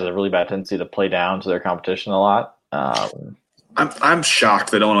 Illinois has a really bad tendency to play down to their competition a lot. I'm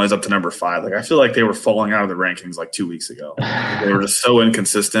shocked that Illinois is up to number 5. Like I feel like they were falling out of the rankings like 2 weeks ago. They were just so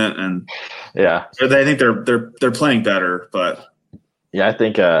inconsistent, and I think they're playing better. But I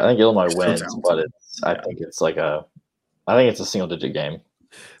think Illinois wins, but I think it's a single digit game.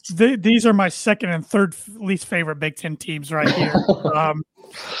 These are my second and third least favorite Big Ten teams right here.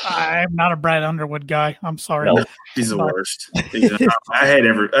 I'm not a Brad Underwood guy. I'm sorry. No, he's the worst. I hate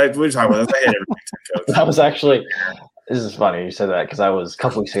every. We talk about this. I hate every Big Ten coach. I was actually. This is funny you said that because a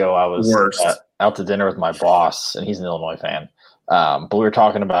couple weeks ago I was out to dinner with my boss, and he's an Illinois fan. But we were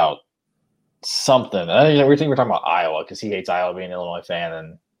talking about something. We were talking about Iowa because he hates Iowa being an Illinois fan,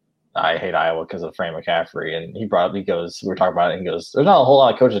 and I hate Iowa because of Frank McCaffrey. And we were talking about it, and he goes, "There's not a whole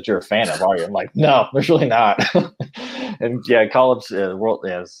lot of coaches that you're a fan of, are you?" I'm like, "No, there's really not." And college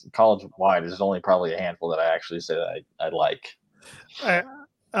wide, there's only probably a handful that I actually say that I like.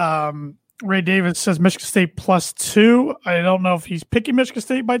 Ray Davis says Michigan State +2. I don't know if he's picking Michigan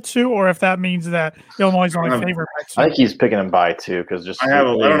State by 2 or if that means that Illinois is only favored by 2. I think he's picking them by 2 because I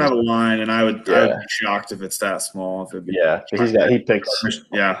don't have a line, and I would be shocked if it's that small. He picks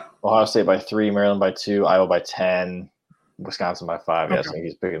Ohio State by 3, Maryland by 2, Iowa by 10, Wisconsin by 5. Okay. I think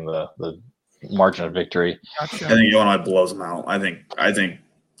he's picking the margin of victory. Gotcha. I think Illinois blows them out. I think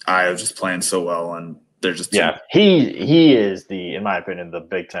Iowa's just playing so well, and they're just he is in my opinion, the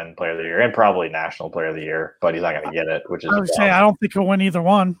Big Ten Player of the Year and probably National Player of the Year, but he's not going to get it. Which is I don't think he'll win either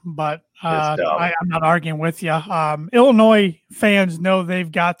one, but I'm not arguing with you. Illinois fans know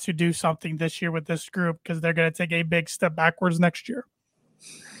they've got to do something this year with this group because they're going to take a big step backwards next year.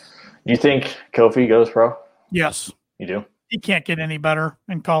 You think Kofi goes pro? Yes, you do. He can't get any better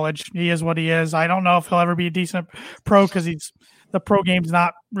in college. He is what he is. I don't know if he'll ever be a decent pro because the pro game's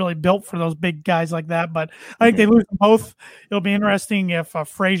not really built for those big guys like that. But I think they lose them both. It'll be interesting if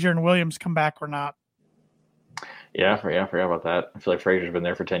Frazier and Williams come back or not. Yeah, I forgot about that. I feel like Frazier's been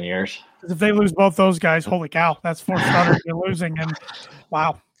there for 10 years. If they lose both those guys, holy cow, that's 4 starters you're losing. And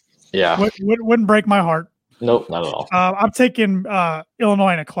wow. Yeah. Wouldn't break my heart. Nope, not at all. I'm taking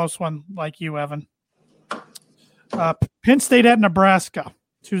Illinois in a close one like you, Evan. Penn State at Nebraska,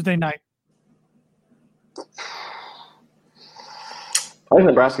 Tuesday night. I think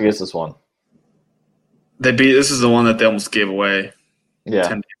Nebraska gets this one. This is the one that they almost gave away 10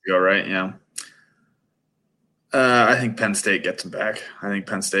 days ago, right? Yeah. I think Penn State gets them back. I think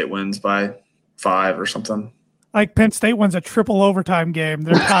Penn State wins by 5 or something. Like Penn State wins a triple overtime game.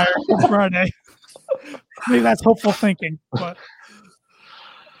 They're tired on Friday. Maybe that's hopeful thinking. But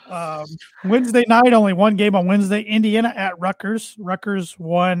Wednesday night, only one game on Wednesday. Indiana at Rutgers. Rutgers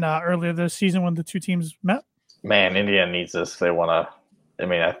won earlier this season when the two teams met. Man, Indiana needs this. They want to. I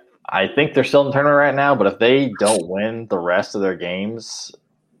mean, I think they're still in the tournament right now, but if they don't win the rest of their games,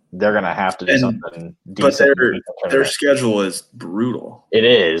 they're going to have to do something decent. But their schedule is brutal. It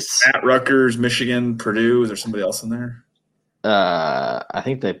is. At Rutgers, Michigan, Purdue. Is there somebody else in there? I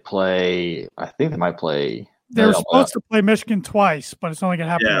think they might play. They were supposed to play Michigan twice, but it's only going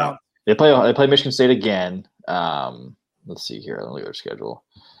to happen once. They play Michigan State again. Let's see here. Let me look at their schedule.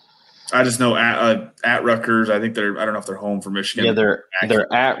 I just know at Rutgers. I think I don't know if they're home for Michigan. Yeah,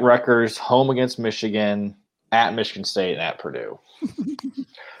 they're at Rutgers, home against Michigan, at Michigan State, and at Purdue.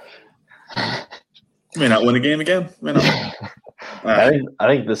 May not win a game again. May not. I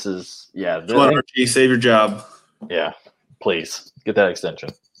think this is Come on, Archie, save your job. Yeah, please get that extension.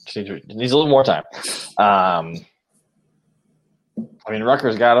 Needs a little more time. I mean,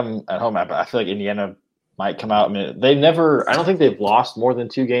 Rutgers got them at home. I feel like Indiana might come out. I mean, I don't think they've lost more than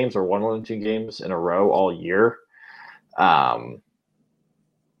 2 games or won more than 2 games in a row all year. Man,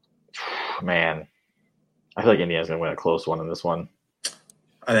 I feel like Indiana's going to win a close one in this one.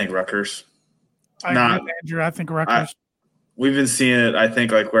 I think Rutgers. Andrew, I think Rutgers. We've been seeing it, I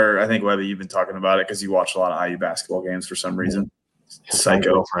think, Webby, you've been talking about it because you watch a lot of IU basketball games for some reason.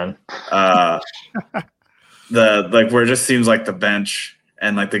 Psycho. Friend. Where it just seems like the bench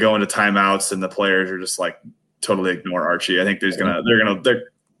and like they go into timeouts and the players are just like totally ignore Archie. I think they're gonna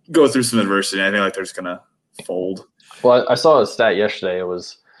go through some adversity. I think like they're just gonna fold. Well, I saw a stat yesterday. It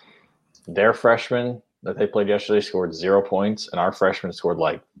was their freshmen that they played yesterday scored 0 points, and our freshmen scored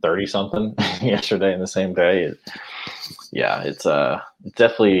like 30 something yesterday in the same day. It's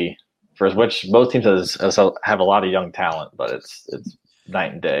definitely for which both teams have a lot of young talent, but it's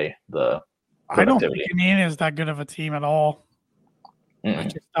night and day. I don't think Indiana is that good of a team at all. I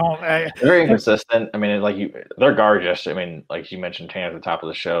just don't. Very inconsistent. I mean, their guard yesterday. I mean, like you mentioned, Tanner at the top of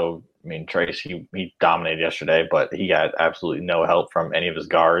the show. I mean, Trace, he dominated yesterday, but he got absolutely no help from any of his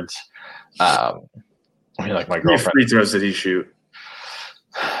guards. I mean, like my girlfriend. How many free throws did he shoot?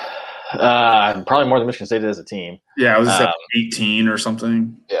 Probably more than Michigan State did as a team. Yeah, it was 18 or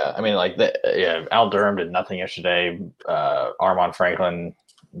something. Yeah, I mean, Al Durham did nothing yesterday. Armand Franklin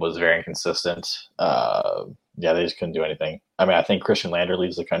was very inconsistent. They just couldn't do anything. I mean, I think Christian Lander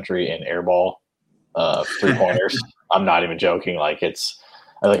leads the country in airball 3-pointers. I'm not even joking. I think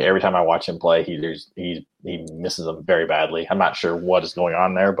every time I watch him play, he misses them very badly. I'm not sure what is going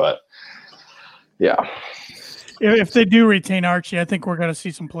on there, but yeah. If they do retain Archie, I think we're going to see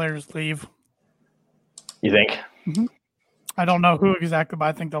some players leave. You think? Mm-hmm. I don't know who exactly, but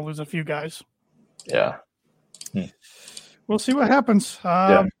I think they'll lose a few guys. Yeah. We'll see what happens.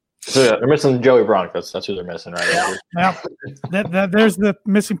 So they're missing Joey Bronk. That's who they're missing, right? Yeah. There's the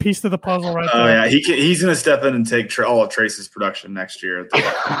missing piece to the puzzle right there. Oh, yeah. He's going to step in and take all of Trace's production next year.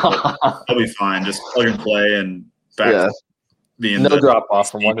 He'll be fine. Just plug and play and back being no drop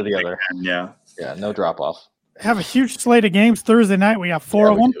off from one to the other. Yeah. Yeah, no drop off. Have a huge slate of games Thursday night. We got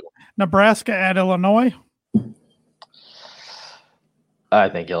 4 of them. Nebraska at Illinois. I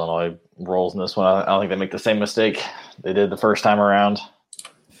think Illinois rolls in this one. I don't think they make the same mistake they did the first time around.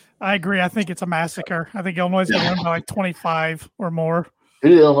 I agree. I think it's a massacre. I think Illinois is going to win by 25 or more. Who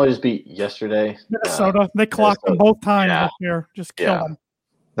did Illinois just beat yesterday? Minnesota. They clocked them both times this year. Just killed them.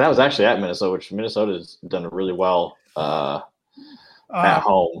 That was actually at Minnesota, which Minnesota's done really well at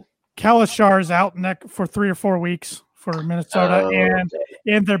home. Kalashar is out for 3 or 4 weeks for Minnesota,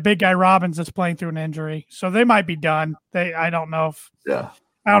 and their big guy Robbins is playing through an injury, so they might be done. I don't know if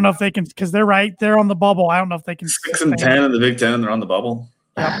they can, because they're on the bubble. I don't know if they can. 6-10 in the Big Ten. They're on the bubble.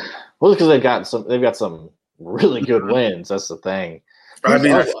 Yeah. Well, because they've got some really good wins. That's the thing. I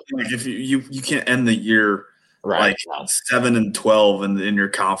mean, I feel like if you can't end the year 7-12 in your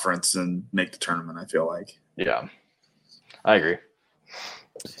conference and make the tournament. I feel like. Yeah, I agree.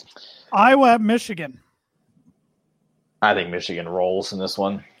 Iowa at Michigan. I think Michigan rolls in this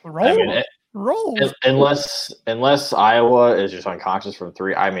one. Rolls. Unless Iowa is just unconscious from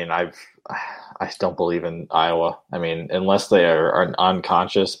 3. I mean, I don't believe in Iowa. I mean, unless they are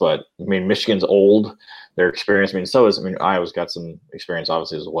unconscious. But I mean, Michigan's old. Their experience. I mean, Iowa's got some experience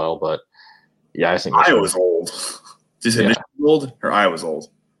obviously as well. But yeah, I think Iowa's old. Did you say Michigan's old or Iowa's old?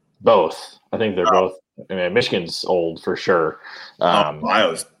 Both. I think they're both. I mean, Michigan's old for sure.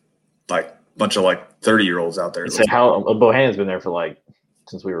 Iowa's like a bunch of 30-years out there. Bohannon's been there for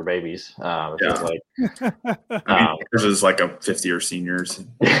since we were babies. It feels like. Ours is like a 50-year seniors.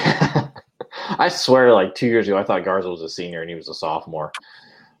 I swear, like 2 years ago, I thought Garza was a senior and he was a sophomore.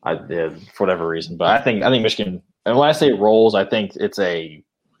 I did for whatever reason, but I think Michigan. And when I say rolls, I think it's a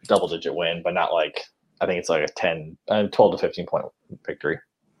double-digit win, but not like I think it's like a 12 to 15 point victory.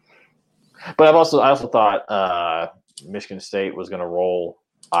 But I also thought Michigan State was going to roll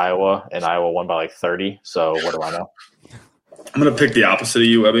Iowa, and Iowa won by like 30. So what do I know? I'm going to pick the opposite of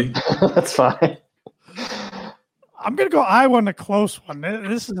you, Webby. That's fine. I'm going to go Iowa in a close one.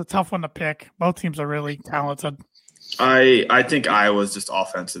 This is a tough one to pick. Both teams are really talented. I think Iowa's just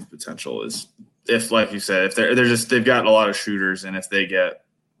offensive potential is, if like you said, if they've got a lot of shooters, and if they get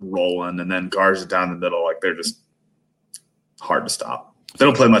rolling, and then Garza down the middle, like they're just hard to stop. They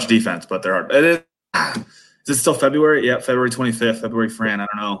don't play much defense, but they're hard. Is it still February? Yeah, February 25th, February Fran. I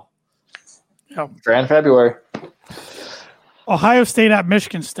don't know. Yeah. Fran February. Ohio State at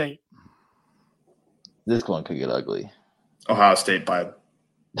Michigan State. This one could get ugly. Ohio State by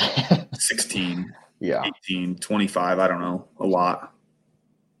 16, yeah, 18, 25. I don't know. A lot.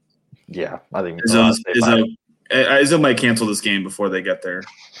 Yeah, I think Izzo might cancel this game before they get there.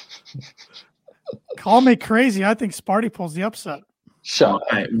 Call me crazy. I think Sparty pulls the upset. Shut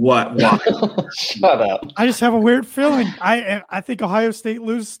up. What? Shut up. I just have a weird feeling. I think Ohio State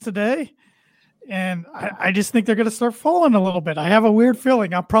loses today, and I just think they're going to start falling a little bit. I have a weird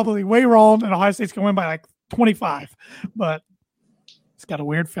feeling. I'm probably way wrong, and Ohio State's going to win by like 25. But it's got a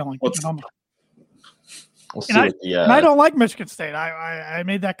weird feeling. I don't like Michigan State. I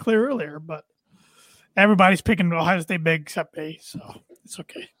made that clear earlier, but everybody's picking Ohio State big except me, so it's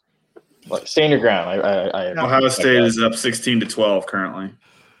okay. Like, stand your ground. Ohio State is up 16-12 currently.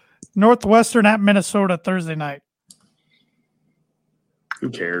 Northwestern at Minnesota Thursday night.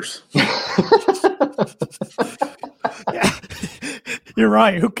 Who cares? Yeah. You're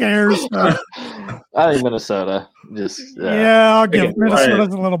right. Who cares? I think Minnesota. I'll give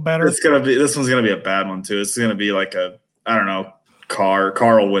Minnesota's a little better. This one's gonna be a bad one too. It's gonna be like I don't know. Carr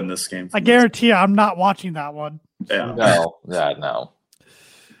will win this game. I guarantee you, I'm not watching that one. Yeah. No.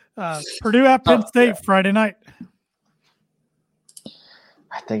 Purdue at Penn State Friday night.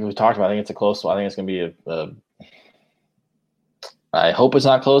 I think we talked about. I think it's a close one. I think it's going to be I hope it's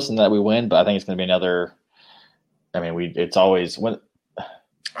not close and that we win, but I think it's going to be another. I mean, it's always when.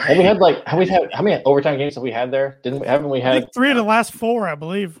 Have we had how many overtime games have we had there? Haven't we had? I think 3 of the last 4, I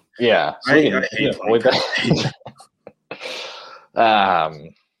believe. Yeah. So I hate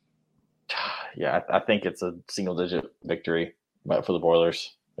I think it's a single-digit victory for the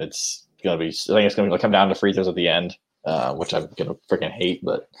Boilers. It's gonna be. I think it's gonna come down to free throws at the end, which I'm gonna freaking hate.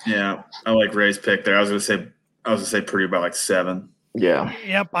 But yeah, I like Ray's pick there. I was gonna say Purdue by like 7. Yeah.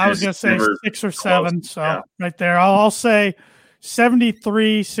 Yep, I was gonna say 6 or 7. So right there, I'll say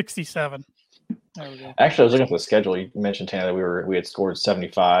 73-67. There we go. Actually, I was looking at the schedule. You mentioned, Tanner, that we had scored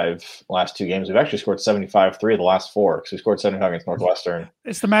 75 last 2 games. We've actually scored 75 3 of the last 4 because we scored 75 against Northwestern.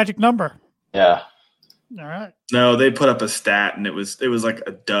 It's the magic number. Yeah. All right. No, they put up a stat and it was like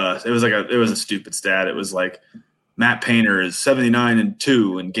a dust. It was a stupid stat. It was like Matt Painter is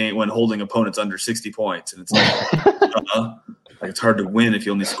 79-2 in game when holding opponents under 60 points, and it's like, it's hard to win if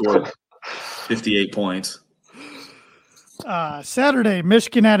you only scored 58 points. Saturday,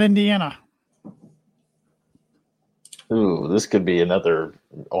 Michigan at Indiana. Ooh, this could be another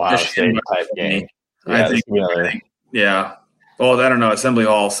Ohio State type game. Yeah, I think. Yeah. Well, I don't know, Assembly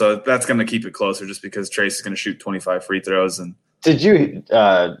Hall, so that's going to keep it closer just because Trace is going to shoot 25 free throws. And did you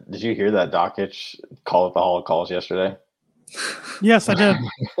hear that Dockich call at the Hall of Calls yesterday? Yes, I did.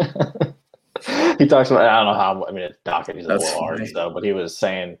 He talks about, I don't know how. I mean, it's Dockich, he's a little hard stuff, but he was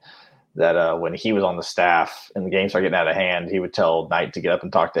saying that when he was on the staff and the game started getting out of hand, he would tell Knight to get up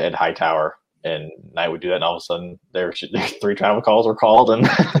and talk to Ed Hightower. And Knight would do that, and all of a sudden, there 3 travel calls were called. And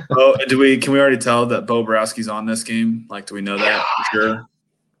can we already tell that Bo Borowski's on this game? Like, do we know that for sure?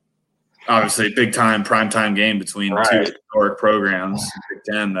 Obviously, big time, prime time game between 2 historic programs, Big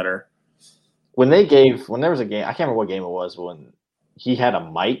Ten that are. When there was a game, I can't remember what game it was, but when he had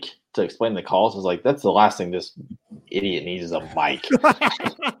a mic to explain the calls, I was like, that's the last thing this idiot needs is a mic.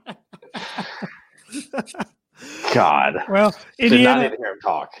 God. Well, Indiana, not even hear him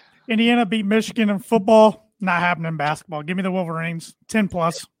talk. Indiana beat Michigan in football. Not happening in basketball. Give me the Wolverines.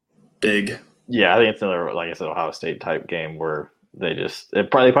 10+. Big. Yeah, I think it's another, like I said, Ohio State type game where they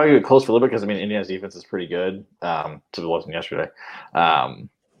probably get close for a little bit because, I mean, Indiana's defense is pretty good. To the lesson yesterday.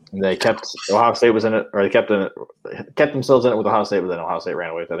 They kept Ohio State was in it, or they kept themselves in it with Ohio State, but then Ohio State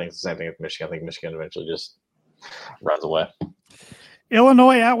ran away with it. I think it's the same thing with Michigan. I think Michigan eventually just runs away.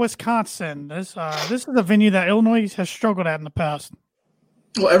 Illinois at Wisconsin. This is a venue that Illinois has struggled at in the past.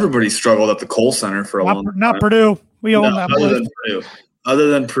 Well, everybody struggled at the Kohl Center for a long time. Not Purdue. We own that place. Other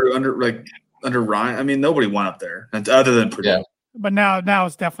than Purdue, under Ryan, I mean, nobody went up there. Other than Purdue. Yeah. But now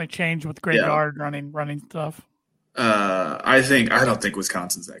it's definitely changed with Greg Gard running stuff. I don't think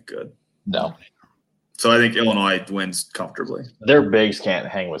Wisconsin's that good. No. So I think Illinois wins comfortably. Their bigs can't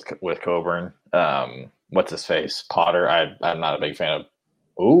hang with Coburn. What's his face? Potter. I'm not a big fan of.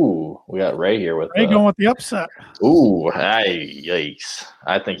 Ooh, we got Ray here with going with the upset. Ooh, yikes!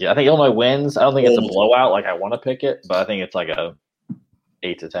 I think Illinois wins. I don't think it's a blowout like I want to pick it, but I think it's like a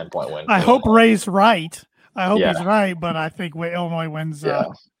 8 to 10 point win. I hope Ray's right. I hope he's right, but I think Illinois wins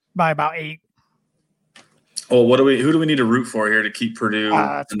by about 8. Well, who do we need to root for here to keep Purdue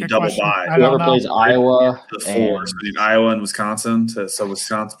in the double bye? Whoever plays Iowa, the 4. So we need Iowa and Wisconsin. So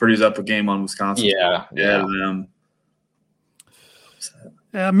Wisconsin, Purdue's up a game on Wisconsin. Yeah. Them.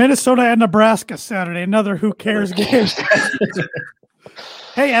 Minnesota and Nebraska Saturday. Another who cares game.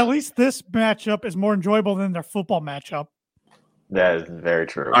 Hey, at least this matchup is more enjoyable than their football matchup. That is very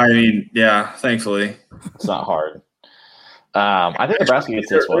true. I mean, yeah, thankfully. It's not hard. I think Nebraska gets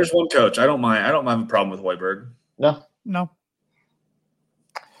this one. There's one coach. I don't mind a problem with Hoiberg. No.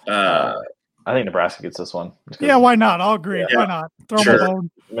 I think Nebraska gets this one. Yeah, why not? I'll agree. Yeah. Why not? Throw them a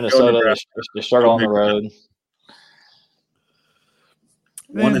bone. Minnesota, they struggle on the road.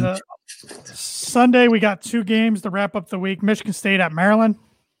 Then Sunday, we got 2 games to wrap up the week. Michigan State at Maryland.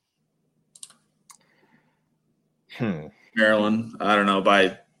 Maryland, I don't know,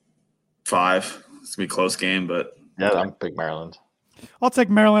 by 5. It's going to be a close game, but. Yeah, I'm pick Maryland. I'll take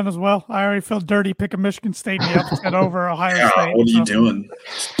Maryland as well. I already feel dirty picking Michigan State in the upset over Ohio State. What are you doing?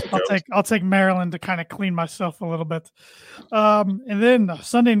 I'll take Maryland to kind of clean myself a little bit. And then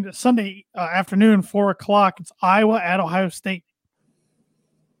Sunday afternoon, 4:00, it's Iowa at Ohio State.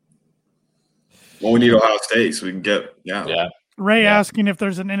 Well, we need Ohio State so we can get Ray asking if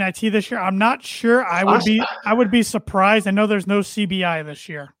there's an NIT this year. I'm not sure. I would be surprised. I know there's no CBI this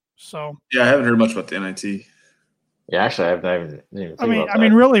year. So I haven't heard much about the NIT. Yeah, actually, I haven't even I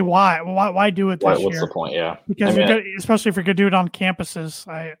mean, really, why? Why do it this year? What's the point? Yeah, because especially if you're going to do it on campuses,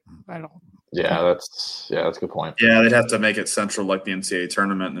 I don't. Yeah, that's a good point. Yeah, they'd have to make it central like the NCAA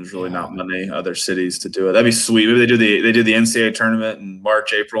tournament, and there's really not many other cities to do it. That'd be sweet. Maybe they do the NCAA tournament in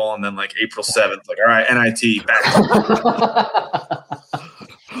March, April, and then like April 7th, like all right, NIT back.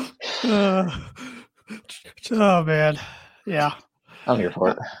 Oh man, yeah. I'm here for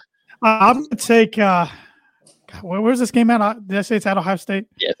it. I'm gonna take. Where's this game at? Did I say it's at Ohio State?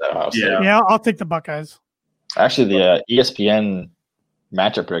 Yeah, it's at Ohio State. Yeah, I'll take the Buckeyes. Actually, the ESPN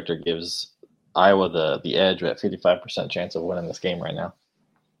matchup predictor gives Iowa the edge at 55% chance of winning this game right now.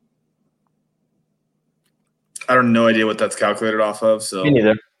 I have no idea what that's calculated off of. So me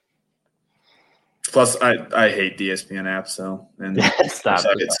neither. Plus, I hate the ESPN app. So stop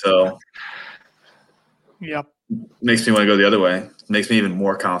it. So yep, makes me want to go the other way. Makes me even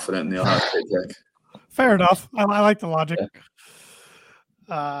more confident in the Ohio State pick. Fair enough. I like the logic.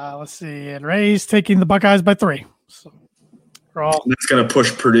 Let's see. And Ray's taking the Buckeyes by 3. So that's going to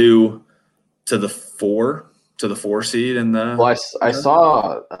push Purdue to the 4 seed in the. Well, I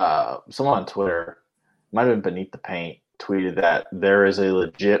saw someone on Twitter, might have been Beneath the Paint, tweeted that there is a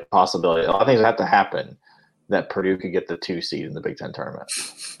legit possibility. A lot of things have to happen that Purdue could get the 2 seed in the Big Ten tournament.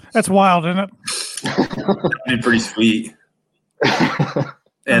 That's wild, isn't it? That'd be pretty sweet.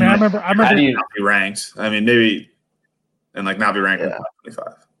 And I remember not be ranked. I mean, maybe and not be ranked in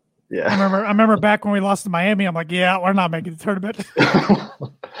 25. Yeah. I remember back when we lost to Miami, I'm like, yeah, we're not making the tournament.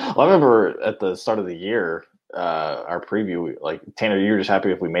 Well, I remember at the start of the year, our preview, Tanner, you were just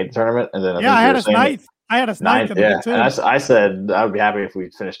happy if we made the tournament, and then I had us ninth. I had us ninth. Yeah, and I said I would be happy if we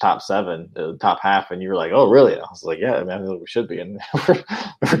finished top 7, top half, and you were like, "Oh, really?" And I was like, "Yeah, I mean, I think we should be." And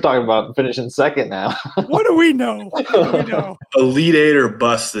we're talking about finishing second now. What do we know? Elite 8 or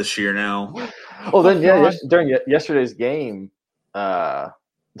bust this year now. Well, then during yesterday's game,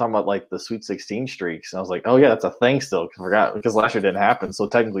 talking about the Sweet 16 streaks, and I was like, "Oh yeah, that's a thing still." I forgot because last year didn't happen. So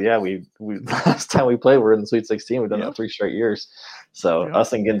technically, we last time we played, we're in the Sweet 16. We've done that 3 straight years. So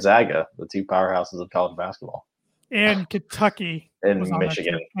us and Gonzaga, the 2 powerhouses of college basketball, and Kentucky and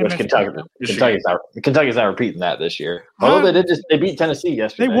Michigan, which Kentucky's not repeating that this year. Although they beat Tennessee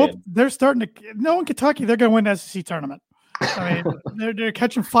yesterday. They're starting to in Kentucky. They're going to win the SEC tournament. I mean, they're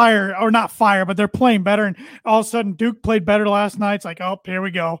catching fire, or not fire, but they're playing better. And all of a sudden, Duke played better last night. It's like, oh, here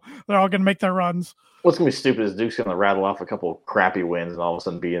we go. They're all going to make their runs. What's going to be stupid is Duke's going to rattle off a couple of crappy wins and all of a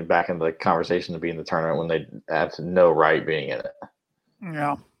sudden be back in the conversation to be in the tournament when they have no right being in it.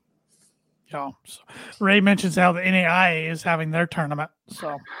 Yeah. So Ray mentions how the NAIA is having their tournament.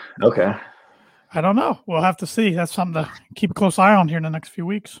 So okay. I don't know. We'll have to see. That's something to keep a close eye on here in the next few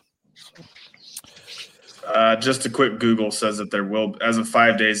weeks. Just a quick Google says that there will, as of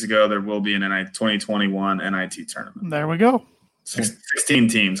 5 days ago, there will be an 2021 NIT tournament. There we go. 16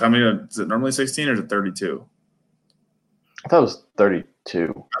 teams. How many? Is it normally 16 or is it 32? I thought it was 32.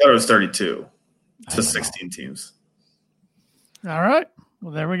 I thought it was 32. It's just 16 teams. All right.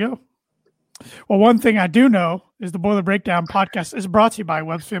 Well, there we go. Well, one thing I do know is the Boiler Breakdown podcast is brought to you by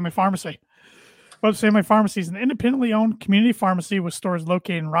Webb's Family Pharmacy. Webb's Family Pharmacy is an independently owned community pharmacy with stores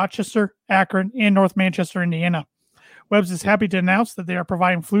located in Rochester, Akron, and North Manchester, Indiana. Webb's is happy to announce that they are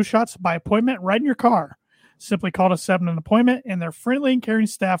providing flu shots by appointment right in your car. Simply call to set an appointment, and their friendly and caring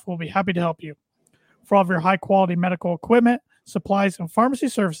staff will be happy to help you. For all of your high-quality medical equipment, supplies, and pharmacy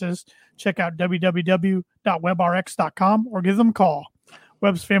services, check out www.webrx.com or give them a call.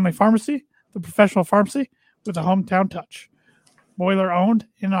 Webb's Family Pharmacy, the professional pharmacy with a hometown touch. Boiler owned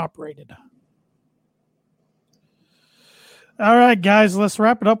and operated. All right, guys, let's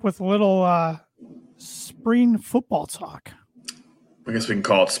wrap it up with a little spring football talk. I guess we can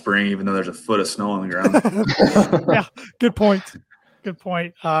call it spring, even though there's a foot of snow on the ground. Yeah, good point. Good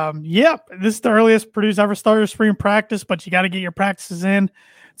point. Yep, this is the earliest Purdue's ever started spring practice, but you got to get your practices in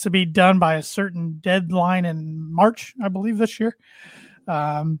to be done by a certain deadline in March, I believe, this year.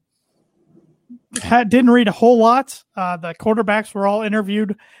 Didn't read a whole lot. The quarterbacks were all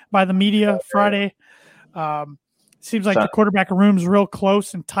interviewed by the media Friday. Seems like the quarterback room's real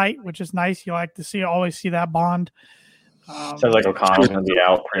close and tight, which is nice. You like to always see that bond. Sounds like O'Connell's going to be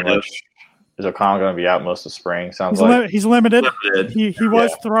out pretty much. Is O'Connell going to be out most of spring? He's limited. He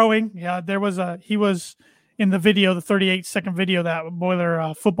was throwing. Yeah, he was in the video, the 38-second video that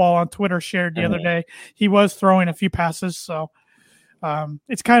Boiler Football on Twitter shared the other day. He was throwing a few passes. So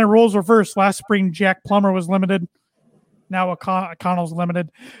it's kind of roles reversed. Last spring, Jack Plummer was limited. Now O'Connell's limited.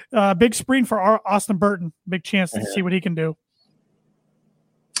 Big spring for Austin Burton. Big chance to see what he can do.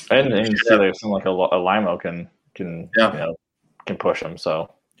 And there's something like a Limo can push him.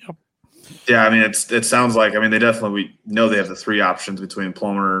 So. Yeah, I mean, it sounds like, we know they have the three options between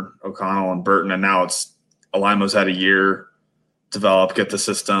Plummer, O'Connell, and Burton, and now it's Alimo's had a year develop, get the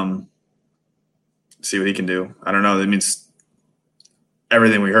system, see what he can do. I don't know. That means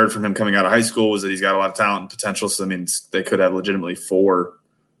everything we heard from him coming out of high school was that he's got a lot of talent and potential. So that means they could have legitimately 4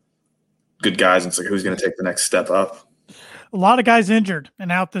 good guys. And it's like, who's going to take the next step up? A lot of guys injured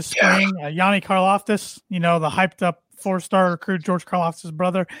and out this spring. Yanni Karloftis, the hyped up 4-star recruit, George Karloftis'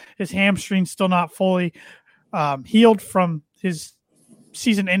 brother, his hamstring still not fully healed from his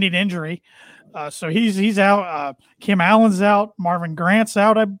season-ending injury. So he's out. Kim Allen's out. Marvin Grant's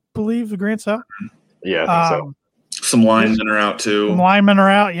out, I believe. Grant's out. Yeah, I think so. Some linemen are out too. Some linemen are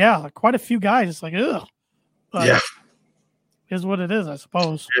out. Yeah, quite a few guys. It's like, ugh. But is what it is, I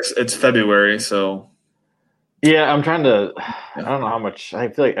suppose. It's February, so. Yeah, I don't know how much. I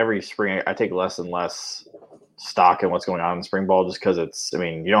feel like every spring I take less and less stock in what's going on in spring ball just because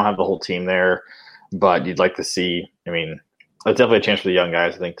you don't have the whole team there, but you'd like to see, it's definitely a chance for the young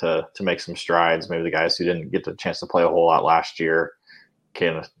guys, I think, to make some strides. Maybe the guys who didn't get the chance to play a whole lot last year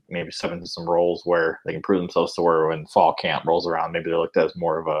can maybe step into some roles where they can prove themselves to where when fall camp rolls around, maybe they're looked at as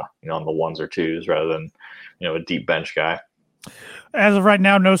more of a, on the 1s or 2s rather than, a deep bench guy. As of right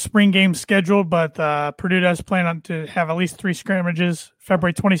now, no spring games scheduled, but Purdue does plan on to have at least 3 scrimmages,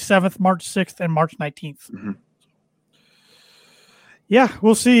 February 27th, March 6th, and March 19th. Mm-hmm. Yeah,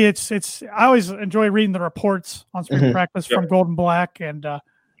 we'll see. It's. I always enjoy reading the reports on spring practice from Gold and Black, and I'm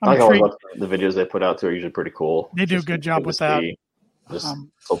intrigued. The videos they put out too are usually pretty cool. They do a good job with that. Just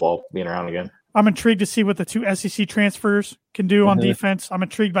football being around again. I'm intrigued to see what the 2 SEC transfers can do on defense. I'm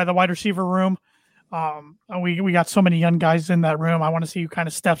intrigued by the wide receiver room. We got so many young guys in that room. I want to see who kind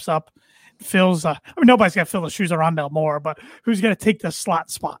of steps up, fills. Nobody's got to fill the shoes of Rondell Moore, but who's going to take the slot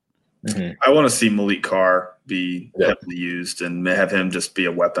spot? Mm-hmm. I want to see Malik Carr be heavily used and have him just be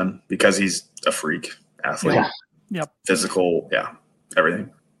a weapon because he's a freak athlete. Yeah. Yep. Physical, everything.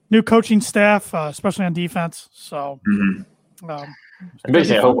 New coaching staff, especially on defense. So,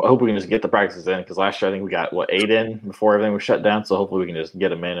 basically, I hope we can just get the practices in because last year I think we got 8 in before everything was shut down. So hopefully we can just get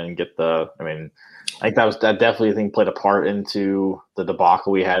them in and get the. I think that definitely played a part into the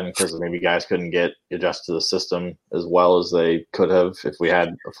debacle we had because maybe guys couldn't get adjusted to the system as well as they could have if we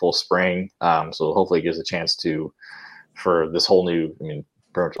had a full spring. So hopefully it gives a chance for this whole new, pretty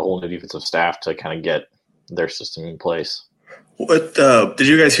much a whole new defensive staff to kind of get their system in place. What did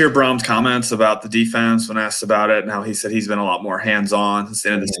you guys hear Brom's comments about the defense when asked about it and how he said he's been a lot more hands-on since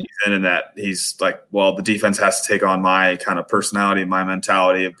the end of the season and that he's like, well, the defense has to take on my kind of personality, my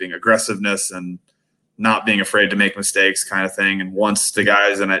mentality of being aggressiveness and not being afraid to make mistakes kind of thing. And once the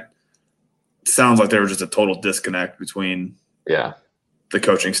guys, and sounds like there was just a total disconnect between Yeah. the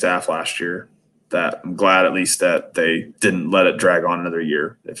coaching staff last year. That I'm glad at least that they didn't let it drag on another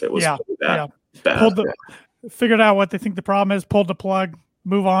year if it was that bad. Figured out what they think the problem is, pulled the plug,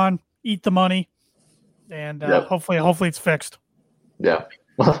 move on, eat the money, and hopefully it's fixed. Yeah.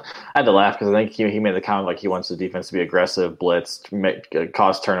 Well, I had to laugh because I think he made the comment like he wants the defense to be aggressive, blitz,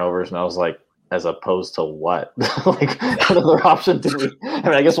 cause turnovers, and I was like, as opposed to what? Like, what other option did we? I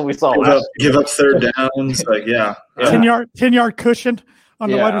mean, I guess what we saw give up third downs, like 10-yard cushion on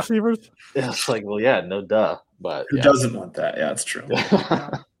the wide receivers. Yeah, it's like, well, yeah, no duh, but who doesn't want that? Yeah, it's true.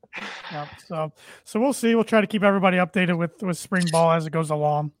 So we'll see. We'll try to keep everybody updated with spring ball as it goes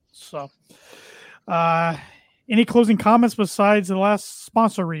along. So, any closing comments besides the last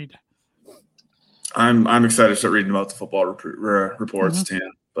sponsor read? I'm excited to start reading about the football reports, Tan.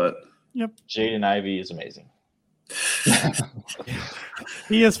 But Jaden Ivey is amazing.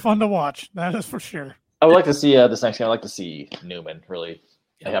 He is fun to watch. That is for sure. I would like to see this next game. I'd like to see Newman really.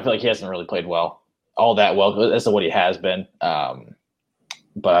 I feel like he hasn't really played all that well as to what he has been.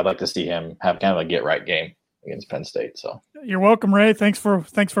 But I'd like to see him have kind of a get right game against Penn State. So you're welcome, Ray. Thanks for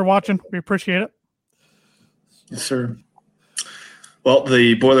watching. We appreciate it. Yes, sir. Well,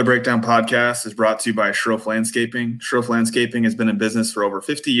 the Boiler Breakdown podcast is brought to you by Schroff Landscaping. Schroff Landscaping has been in business for over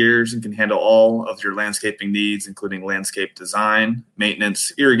 50 years and can handle all of your landscaping needs, including landscape design,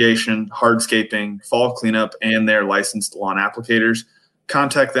 maintenance, irrigation, hardscaping, fall cleanup, and their licensed lawn applicators.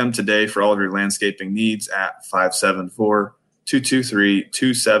 Contact them today for all of your landscaping needs at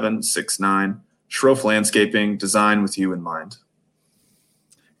 574-223-2769. Schroff Landscaping, design with you in mind.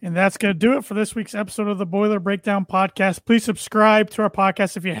 And that's going to do it for this week's episode of the Boiler Breakdown podcast. Please subscribe to our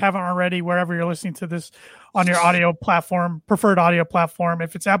podcast if you haven't already, wherever you're listening to this on your audio platform, preferred audio platform.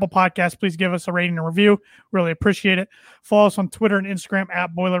 If it's Apple Podcasts, please give us a rating and review. Really appreciate it. Follow us on Twitter and Instagram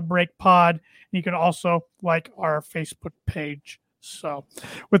at Boiler Break Pod. And you can also like our Facebook page. So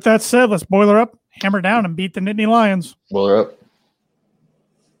with that said, let's boiler up, hammer down, and beat the Nittany Lions. Boiler up.